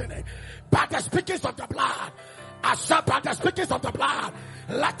destiny, by the speakings of the blood, I shall by the speakings of the blood,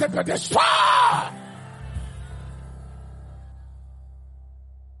 let it be destroyed.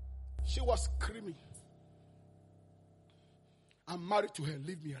 She was screaming, I'm married to her,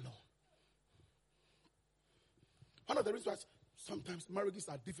 leave me alone. One of the reasons sometimes marriages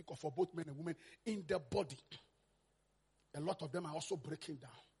are difficult for both men and women in the body. A lot of them are also breaking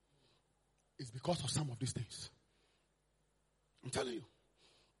down. It's because of some of these things. I'm telling you.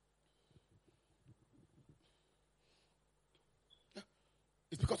 Yeah.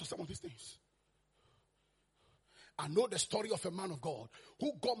 It's because of some of these things. I know the story of a man of God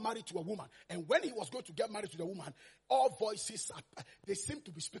who got married to a woman. And when he was going to get married to the woman, all voices, they seem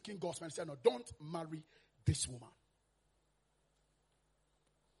to be speaking gospel and saying, no, don't marry this woman.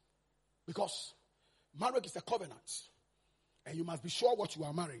 Because marriage is a covenant. And you must be sure what you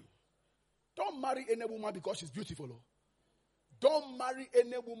are marrying. Don't marry any woman because she's beautiful. Don't marry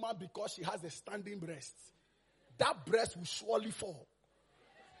any woman because she has a standing breast. That breast will surely fall.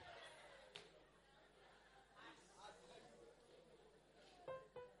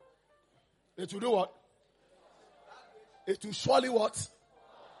 It will do what? It will surely what?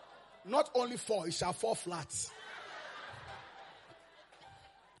 Not only fall, it shall fall flat.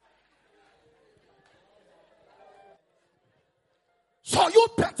 So you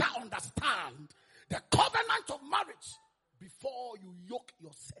better understand the covenant of marriage before you yoke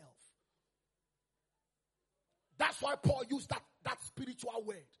yourself. That's why Paul used that spiritual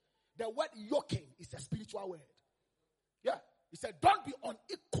word. The word yoking is a spiritual word. Yeah. He said, don't be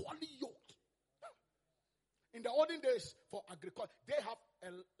unequally yoked. In the olden days for agriculture, they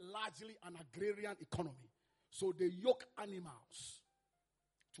have largely an agrarian economy. So they yoke animals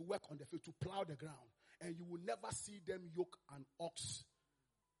to work on the field, to plow the ground. And you will never see them yoke an ox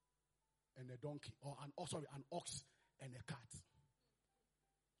and a donkey, or an ox and a cat.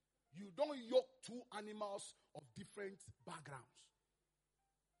 You don't yoke two animals of different backgrounds.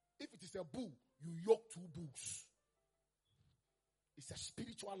 If it is a bull, you yoke two bulls. It's a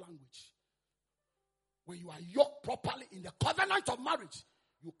spiritual language. When you are yoked properly in the covenant of marriage,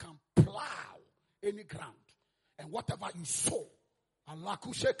 you can plow any ground. And whatever you sow,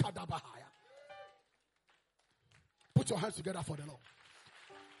 alakushe kadabahaya. Put your hands together for the Lord.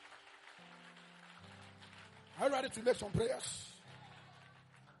 Are you ready to make some prayers?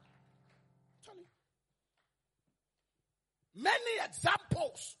 Many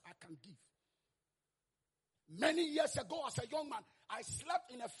examples I can give. Many years ago, as a young man, I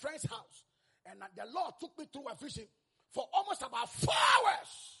slept in a friend's house. And the Lord took me through a vision for almost about 4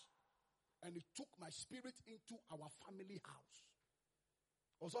 hours. And He took my spirit into our family house.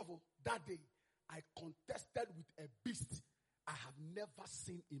 Also, that day, I contested with a beast I have never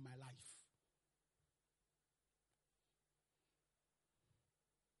seen in my life.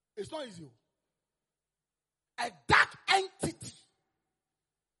 It's not easy. A dark entity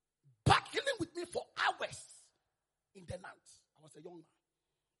battling with me for hours in the night. I was a young man.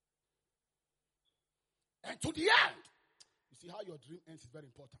 And to the end, you see how your dream ends is very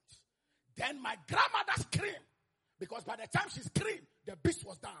important. Then my grandmother screamed. Because by the time she screamed, the beast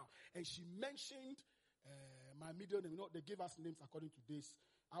was down. And she mentioned my middle name. You know, they give us names according to days.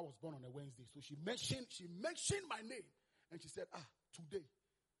 I was born on a Wednesday. So she mentioned my name. And she said, today,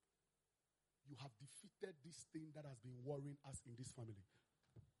 you have defeated this thing that has been worrying us in this family.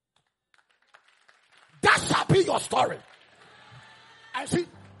 That shall be your story. And see,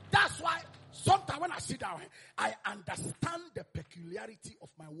 that's why sometimes when I sit down, I understand the peculiarity of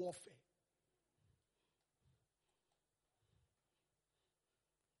my warfare.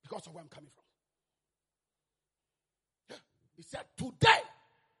 Because of where I'm coming from. Yeah. He said, today.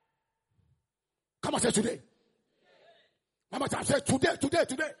 Come on, say today. One more time, say today.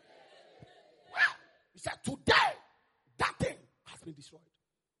 Well, he said, today, that thing has been destroyed.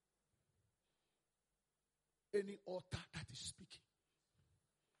 Any altar that is speaking.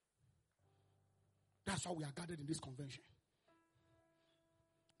 That's why we are gathered in this convention.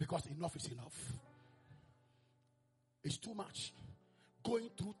 Because enough is enough. It's too much. Going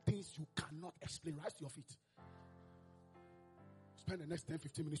through things you cannot explain. Rise to your feet. Spend the next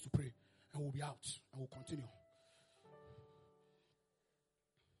 10-15 minutes to pray. And we'll be out. And we'll continue.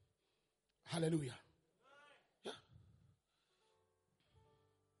 Hallelujah. Yeah.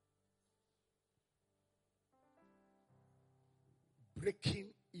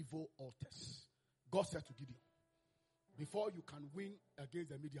 Breaking evil altars. God said to Gideon, before you can win against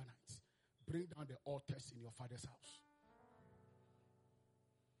the Midianites, bring down the altars in your father's house.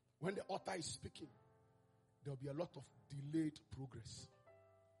 When the altar is speaking, there will be a lot of delayed progress.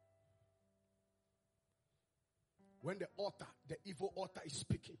 When the evil altar is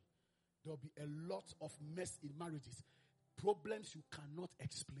speaking, there will be a lot of mess in marriages. Problems you cannot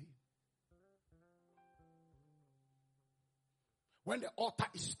explain. When the altar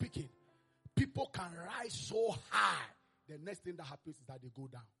is speaking, people can rise so high. The next thing that happens is that they go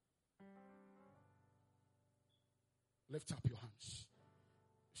down. Lift up your hands.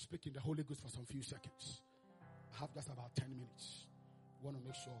 Speak in the Holy Ghost for some few seconds. I have just about 10 minutes. We want to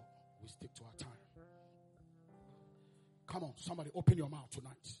make sure we stick to our time. Come on, somebody open your mouth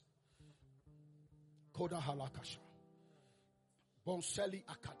tonight. Koda halakasha. Bonseli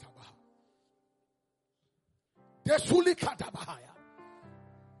akatabaha. Desuli katabahaya.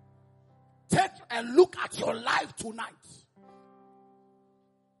 Take a look at your life tonight.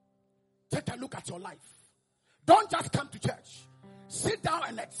 Take a look at your life. Don't just come to church. Sit down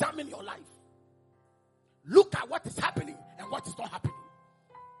and examine your life. Look at what is happening and what is not happening.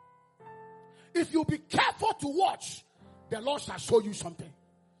 If you be careful to watch, the Lord shall show you something.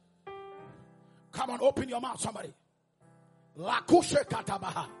 Come on, open your mouth, somebody. Lakushe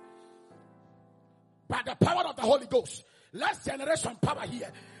katabaha. By the power of the Holy Ghost, let's generate some power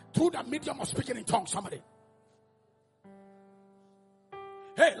here through the medium of speaking in tongues, somebody.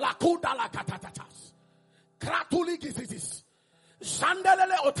 Hey, lakuda la katatatas. Kratuli gizizis.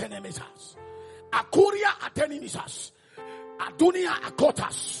 Sandelele otenemisas. Akuria atenemisas. Adunia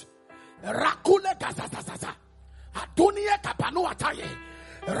akotas. Rakule gazazazaza. Adunia kapanu ataye.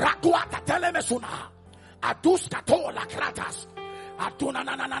 Rakua tatelemesuna. Adus katola kratas. Aduna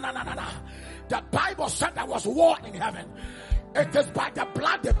na na na na na na. The Bible said there was war in heaven. It is by the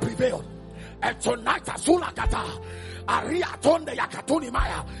blood they prevailed. And tonight, Azula Kata, Aria Tonde Yakatuni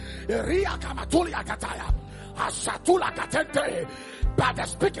Maya, Ria Kamatuli Akataya, Ashatula Katente, by the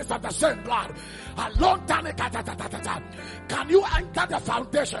speakers of the same blood. A long time, can you enter the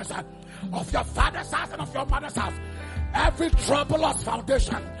foundations of your father's house and of your mother's house? Every troublous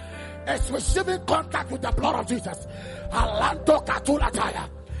foundation is receiving contact with the blood of Jesus. Alando Katula Taya.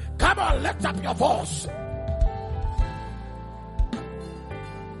 Come on, lift up your voice.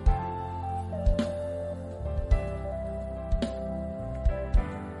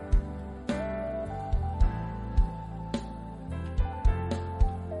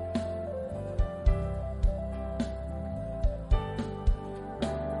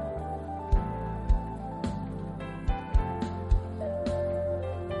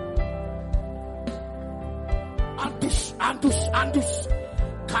 Andus,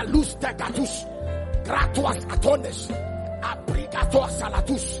 Kalus Tegatus, Gratuas atones. Abrigatoa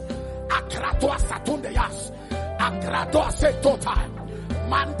salatus. Akratoa satundeyas. Akratoa setota.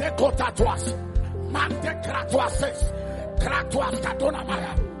 Mande kotatuas. Mande kratoases. Kratoas katona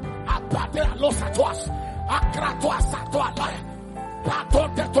maya. Abade alosatuas. Akratoa satoa laya.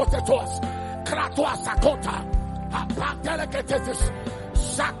 Patote totetuas. Kratoa sakota. Abadele ketetis.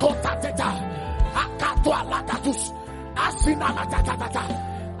 Sakota teta. Akatoa lagatus. Asina matatata.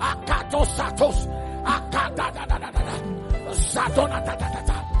 Akato satos. Akada da da da da. Sadona da da da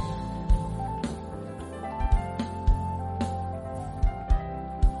da.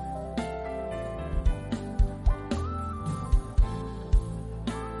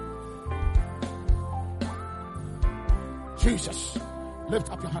 Jesus, lift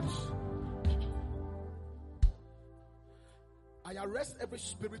up your hands. I arrest every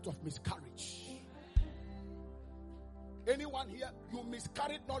spirit of miscarriage. Anyone here, you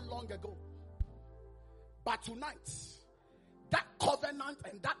miscarried not long ago. But tonight, that covenant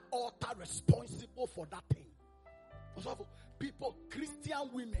and that altar responsible for that thing. People, Christian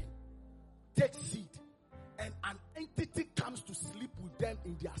women, take seed. And an entity comes to sleep with them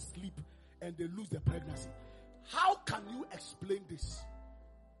in their sleep. And they lose their pregnancy. How can you explain this?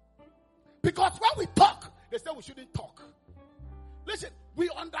 Because when we talk, they say we shouldn't talk. Listen, we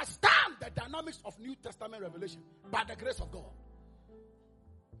understand the dynamics of New Testament revelation by the grace of God.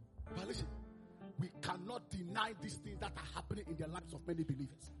 But listen, we cannot deny these things that are happening in the lives of many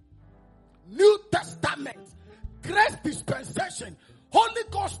believers. New Testament, grace dispensation, Holy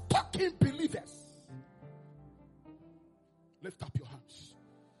Ghost talking believers. Lift up your hands.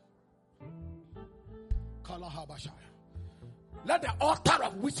 Let the altar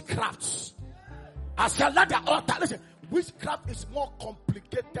of witchcraft. I said, let the altar. Listen, witchcraft is more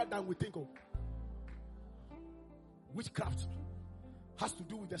complicated than we think of. Witchcraft has to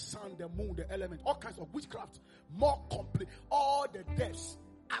do with the sun, the moon, the element, all kinds of witchcraft. More complete. All the deaths,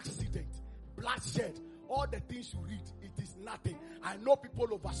 accident, bloodshed, all the things you read, it is nothing. I know people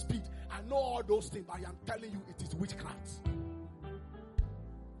overspeed. I know all those things, but I am telling you, it is witchcraft.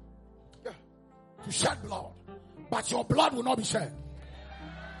 Yeah. To shed blood. But your blood will not be shed.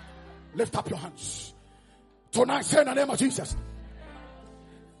 Lift up your hands. Tonight, say in the name of Jesus.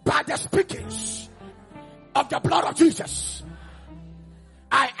 By the speakings of the blood of Jesus,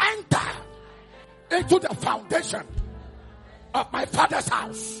 I enter into the foundation of my father's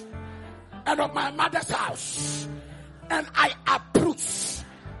house and of my mother's house. And I uproot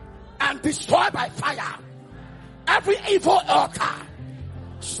and destroy by fire every evil altar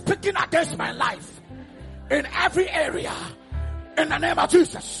speaking against my life in every area, in the name of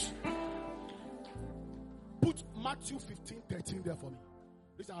Jesus. Put Matthew 15:13 there for me.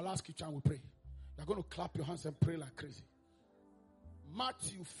 This is our last scripture and we pray. You're going to clap your hands and pray like crazy.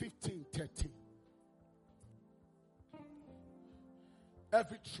 Matthew 15:13.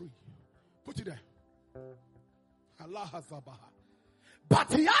 Every tree. Put it there. Allah has Zabaha.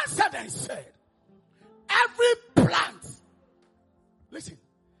 But he answered and said, every plant. Listen.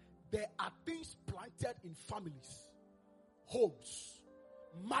 There are things planted in families, homes,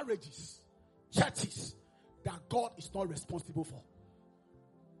 marriages, churches that God is not responsible for.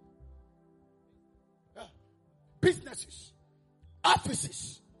 Yeah. Businesses,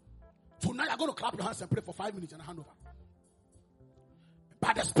 offices. Tonight you're going to clap your hands and pray for 5 minutes and hand over.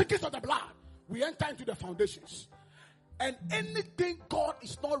 By the speakings of the blood, we enter into the foundations. And anything God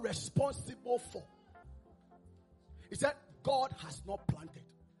is not responsible for, he said God has not planted.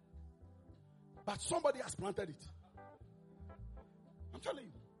 But somebody has planted it. I'm telling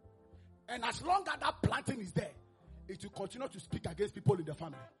you. And as long as that planting is there, it will continue to speak against people in the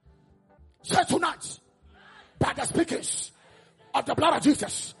family. So tonight, by the speakings of the blood of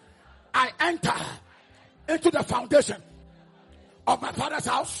Jesus, I enter into the foundation of my father's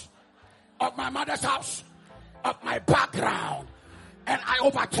house, of my mother's house, of my background, and I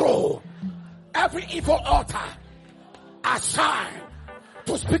overthrow every evil altar assigned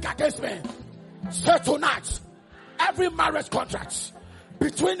to speak against me. Say tonight, every marriage contract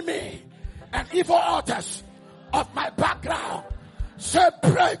between me and evil altars of my background, say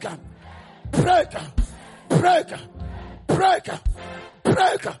break, break, break, break, break,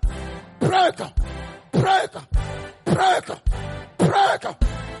 break, break, break, break,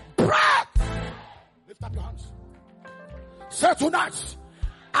 break. Lift up your hands. Say tonight,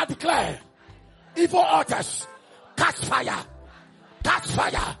 I declare, evil altars, catch fire, catch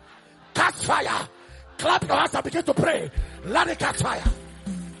fire. Catch fire. Clap your hands and begin to pray. Let it catch fire.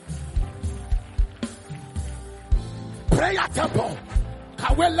 Prayer temple.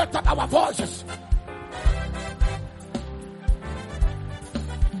 Can we lift up our voices?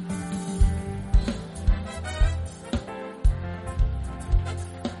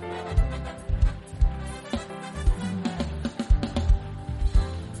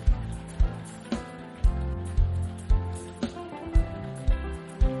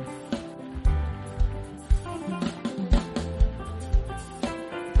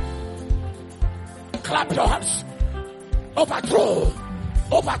 Clap your hands. Overthrow.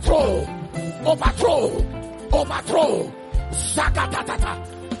 Overthrow. Overthrow. Overthrow. Sakatatata.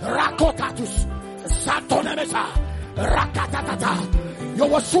 Rakotatus. Santonemesa. Rakatatata. You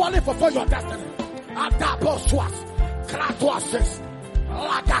will surely fulfill your destiny. Adaposwas. Kratoases.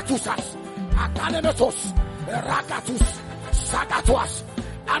 Lagatusas. Akanemetos. Rakatus. Sagatuas.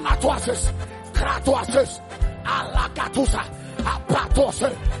 Anatuases. Kratoases. Alagatusa. Apatose.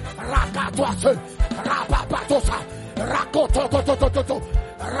 Rakatuase. Rapapatosa. Rakotototototo.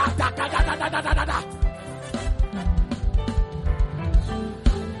 Radakadadadadadada.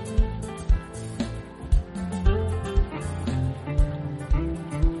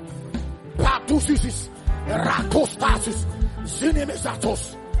 Patusis. Rakostasis.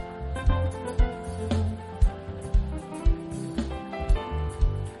 Zinimizatos.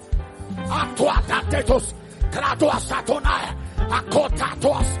 Atuatatetos. Kratos Satonai.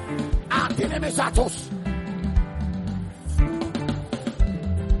 Akotatos. Antinemizatos.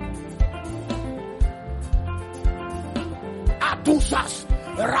 Atusas.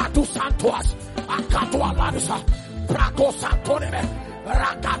 Ratusantuas. Akatualanisa. Prakosantoneme.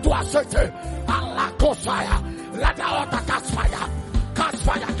 Rakatuasete. Alakosaya. Let the altar catch fire. Catch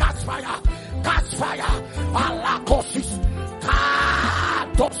fire. Catch fire. Catch fire. Alakosis.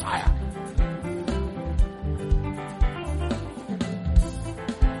 Katosaya.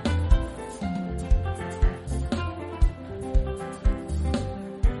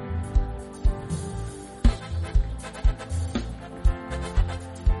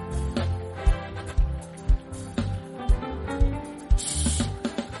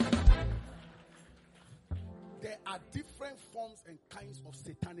 And kinds of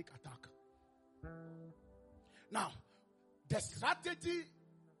satanic attack. Now, the strategy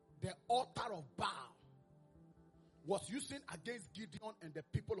the altar of Baal was using against Gideon and the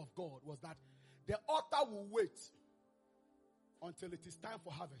people of God was that the altar will wait until it is time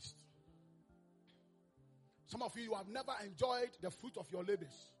for harvest. Some of you have never enjoyed the fruit of your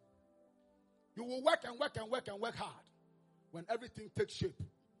labors. You will work and work and work and work hard. When everything takes shape,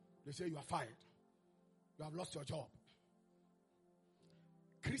 they say you are fired. You have lost your job.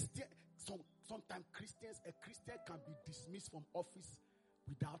 Sometimes a Christian can be dismissed from office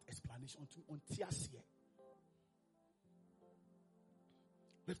without explanation.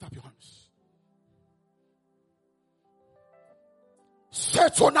 Lift up your hands. Say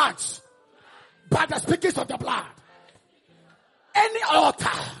tonight, by the speakings of the blood, any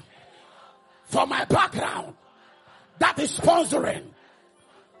altar for my background that is sponsoring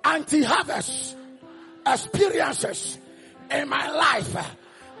anti-harvest experiences in my life,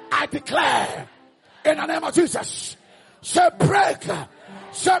 I declare in the name of Jesus, say break,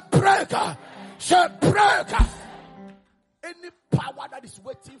 say break, say break. Any power that is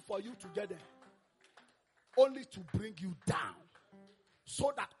waiting for you to get there, only to bring you down,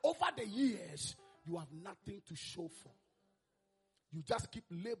 so that over the years you have nothing to show for. You just keep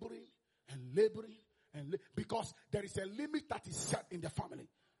laboring and laboring and because there is a limit that is set in the family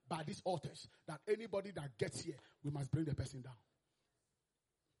by these altars that anybody that gets here, we must bring the person down.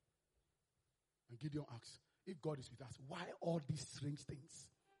 And Gideon asks, if God is with us, why all these strange things?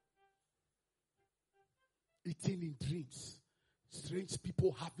 Eating in dreams. Strange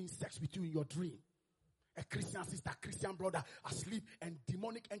people having sex with you in your dream. A Christian sister, Christian brother asleep and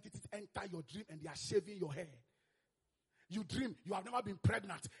demonic entities enter your dream and they are shaving your hair. You dream you have never been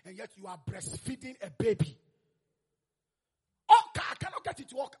pregnant and yet you are breastfeeding a baby. I cannot get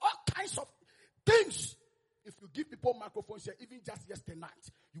into all kinds of things. If you give people microphones here, even just yesterday night,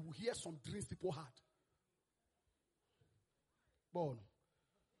 you will hear some dreams people had. Bon.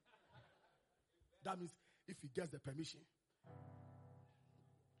 That means if he gets the permission.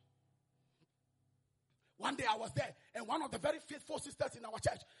 One day I was there, and one of the very faithful sisters in our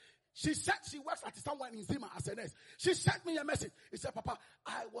church, she said she works at someone in Zima as a nurse. She sent me a message. She said, Papa,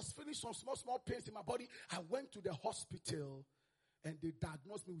 I was feeling some small pains in my body. I went to the hospital, and they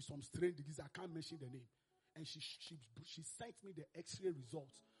diagnosed me with some strange disease. I can't mention the name. And she sent me the X-ray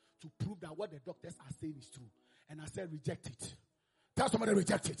results to prove that what the doctors are saying is true. And I said, reject it. Tell somebody,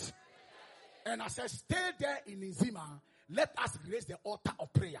 reject it. And I said, stay there in Nzima. Let us raise the altar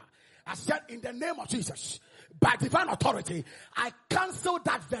of prayer. I said, in the name of Jesus, by divine authority, I cancel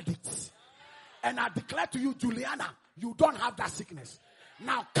that verdict. And I declare to you, Juliana, you don't have that sickness.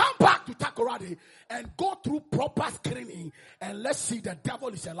 Now come back to Takoradi and go through proper screening and let's see the devil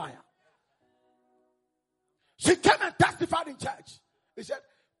is a liar. She came and testified in church. He said,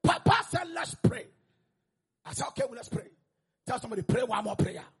 Papa said, let's pray. I said, okay, well, let's pray. Tell somebody, pray one more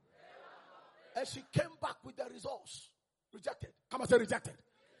prayer. And she came back with the results. Rejected. Come and say rejected.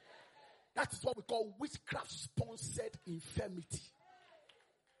 That is what we call witchcraft-sponsored infirmity.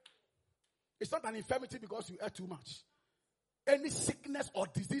 It's not an infirmity because you ate too much. Any sickness or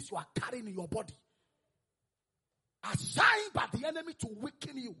disease you are carrying in your body, assigned by the enemy to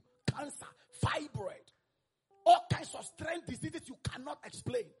weaken you, cancer, fibroid, all kinds of strange diseases you cannot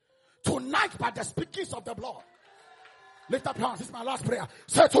explain. Tonight, by the speakings of the blood, lift up your hands. This is my last prayer.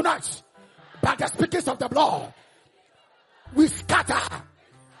 Say tonight, by the speakings of the blood, we scatter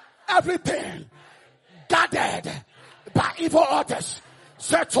everything gathered by evil altars.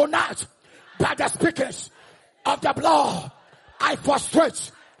 Say tonight, by the speakings of the blood, I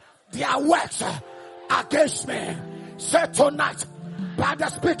frustrate their works against me. Say tonight, by the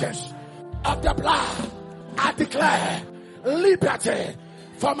speakings of the blood, I declare liberty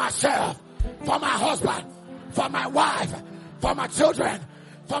for myself, for my husband, for my wife, for my children,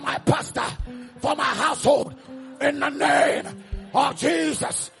 for my pastor, for my household, in the name of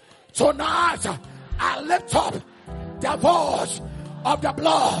Jesus. Tonight, I lift up the voice of the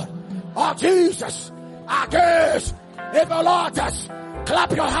blood of Jesus against evil altars.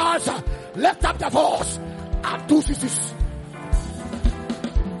 Clap your hands, lift up the voice, and do this.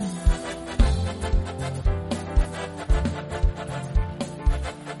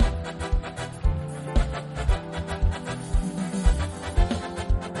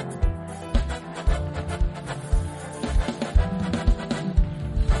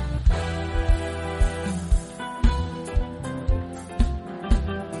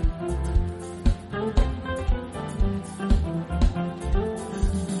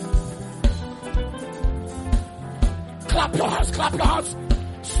 Clap your hands.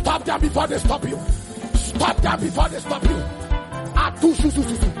 Stop them before they stop you. Stop them before they stop you.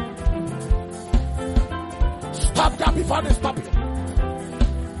 Stop them before they stop you.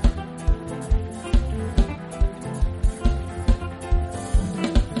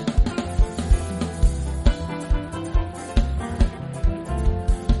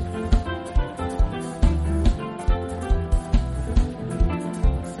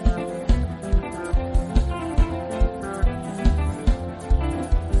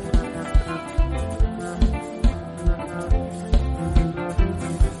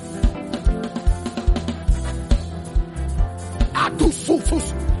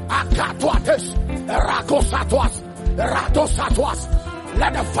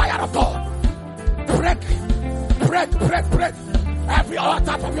 Let the fire of God break every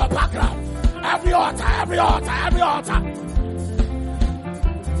altar from your background. Every altar.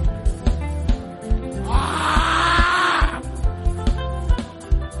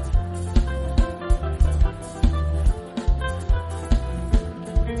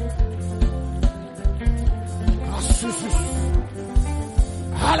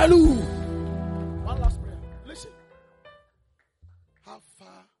 Hallelujah. One last prayer. Listen. How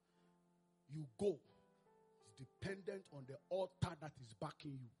far you go is dependent on the altar that is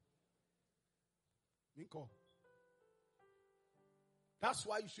backing you. Minko. That's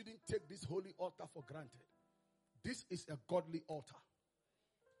why you shouldn't take this holy altar for granted. This is a godly altar.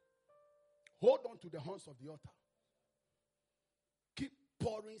 Hold on to the horns of the altar. Keep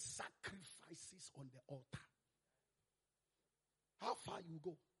pouring sacrifices on the altar. How far you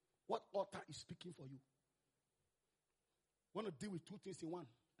go? What altar is speaking for you? I want to deal with two things in one,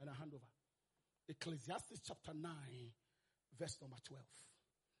 and I hand over. Ecclesiastes chapter 9, verse number 12.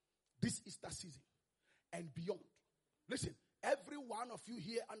 This Easter season and beyond. Listen, every one of you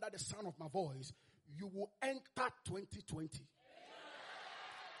here under the sound of my voice, you will enter 2020.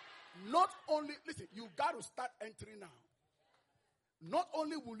 Not only, listen, you got to start entering now. Not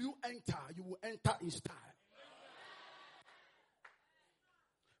only will you enter, you will enter in style.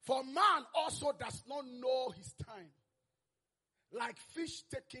 For man also does not know his time. Like fish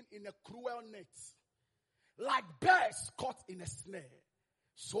taken in a cruel net. Like birds caught in a snare.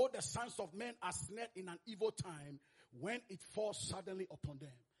 So the sons of men are snared in an evil time when it falls suddenly upon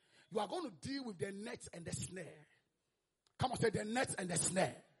them. You are going to deal with the net and the snare. Come on, say the net and the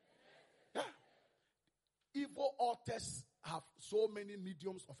snare. Yeah. Evil altars have so many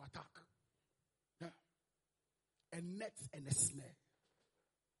mediums of attack. Yeah. A net and a snare.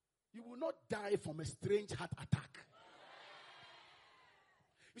 You will not die from a strange heart attack.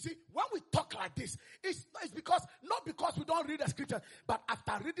 You see, when we talk like this, it's because, not because we don't read the scriptures, but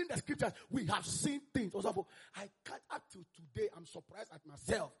after reading the scriptures, we have seen things. Also, I can't, up to today, I'm surprised at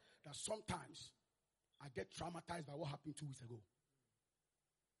myself that sometimes I get traumatized by what happened 2 weeks ago.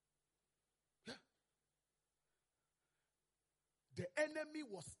 Yeah. The enemy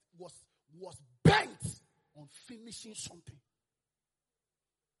was bent on finishing something.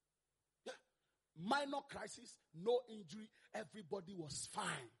 Minor crisis, no injury, everybody was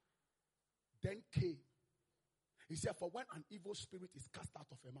fine. then came. He said, for when an evil spirit is cast out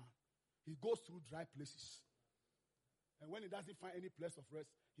of a man, he goes through dry places. And when he doesn't find any place of rest,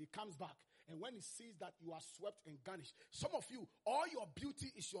 he comes back. And when he sees that you are swept and garnished, some of you, all your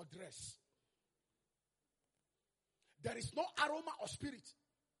beauty is your dress. There is no aroma or spirit.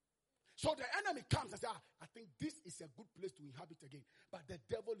 So the enemy comes and says, I think this is a good place to inhabit again. But the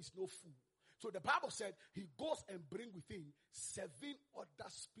devil is no fool. So the Bible said he goes and brings with him 7 other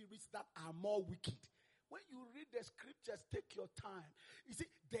spirits that are more wicked. When you read the scriptures, take your time. You see,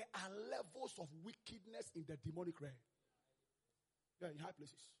 there are levels of wickedness in the demonic realm. Yeah, in high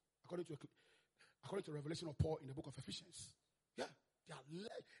places. According to Revelation of Paul in the book of Ephesians. Yeah, there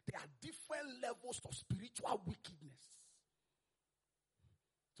are different levels of spiritual wickedness.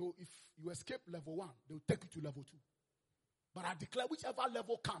 So if you escape level 1, they will take you to level 2. But I declare whichever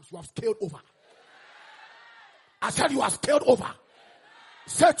level comes, you have scaled over. I said you have scaled over.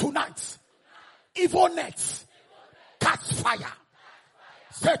 Say tonight, evil nets catch fire.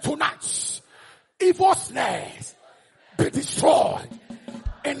 Say tonight, evil snares be destroyed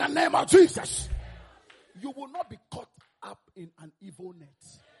in the name of Jesus. You will not be caught up in an evil net.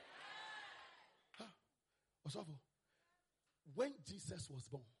 When Jesus was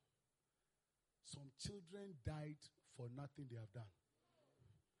born, some children died for nothing they have done.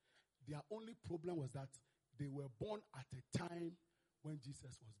 Their only problem was that they were born at a time when Jesus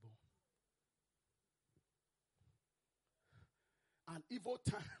was born. An evil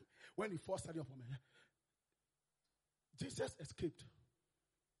time when he first started upon man. Jesus escaped,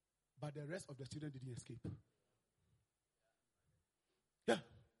 but the rest of the children didn't escape. Yeah.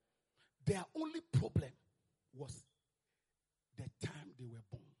 Their only problem was the time they were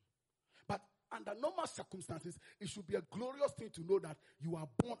born. But under normal circumstances, it should be a glorious thing to know that you are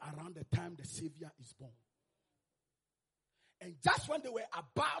born around the time the Savior is born. And just when they were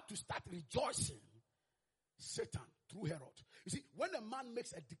about to start rejoicing, Satan, through Herod. You see, when a man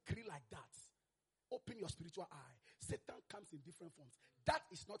makes a decree like that, open your spiritual eye. Satan comes in different forms. That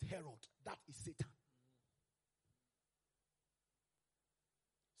is not Herod. That is Satan.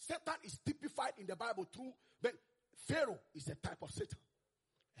 Satan is typified in the Bible through Pharaoh is a type of Satan.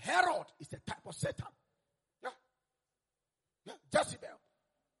 Herod is a type of Satan. Yeah. Jezebel.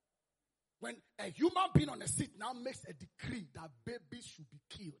 When a human being on a seat now makes a decree that babies should be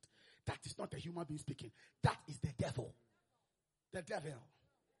killed, that is not a human being speaking. That is the devil. The devil.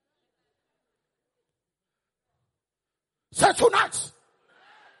 So tonight,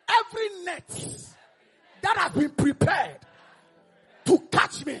 every net that has been prepared to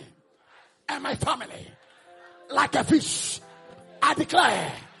catch me and my family like a fish, I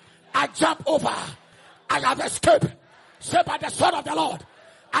declare, I jump over, I have escaped. Say by the sword of the Lord,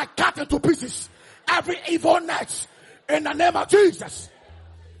 I cut into pieces every evil net in the name of Jesus.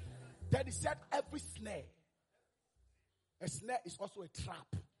 Then he said every snare. A snare is also a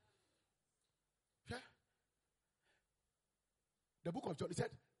trap. Okay? The book of John, he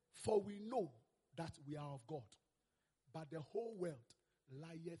said, for we know that we are of God, but the whole world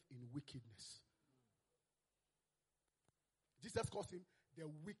lieth in wickedness. Jesus calls him the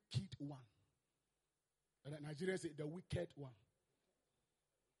wicked one. And the Nigerians say the wicked one.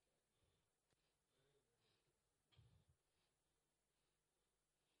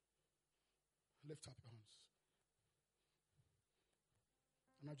 Lift up your hands.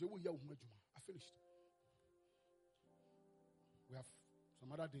 I finished. We have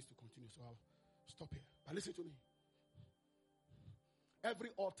some other days to continue, so I'll stop here. But listen to me. Every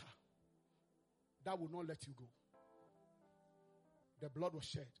altar that will not let you go, the blood was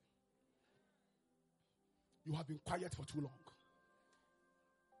shed. You have been quiet for too long.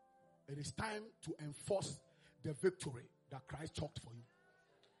 It is time to enforce the victory that Christ chalked for you.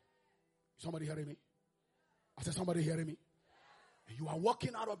 Somebody hearing me? I said, somebody hearing me? And you are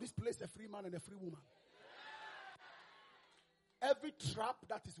walking out of this place a free man and a free woman. Every trap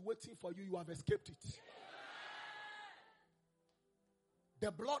that is waiting for you, you have escaped it.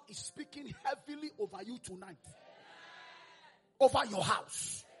 The blood is speaking heavily over you tonight. Over your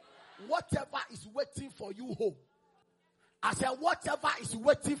house. Whatever is waiting for you home. I said, whatever is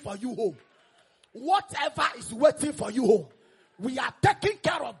waiting for you home. Whatever is waiting for you home. We are taking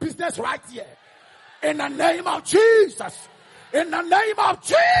care of business right here. In the name of Jesus. In the name of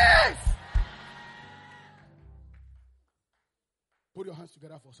Jesus. Put your hands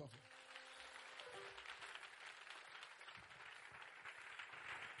together for something.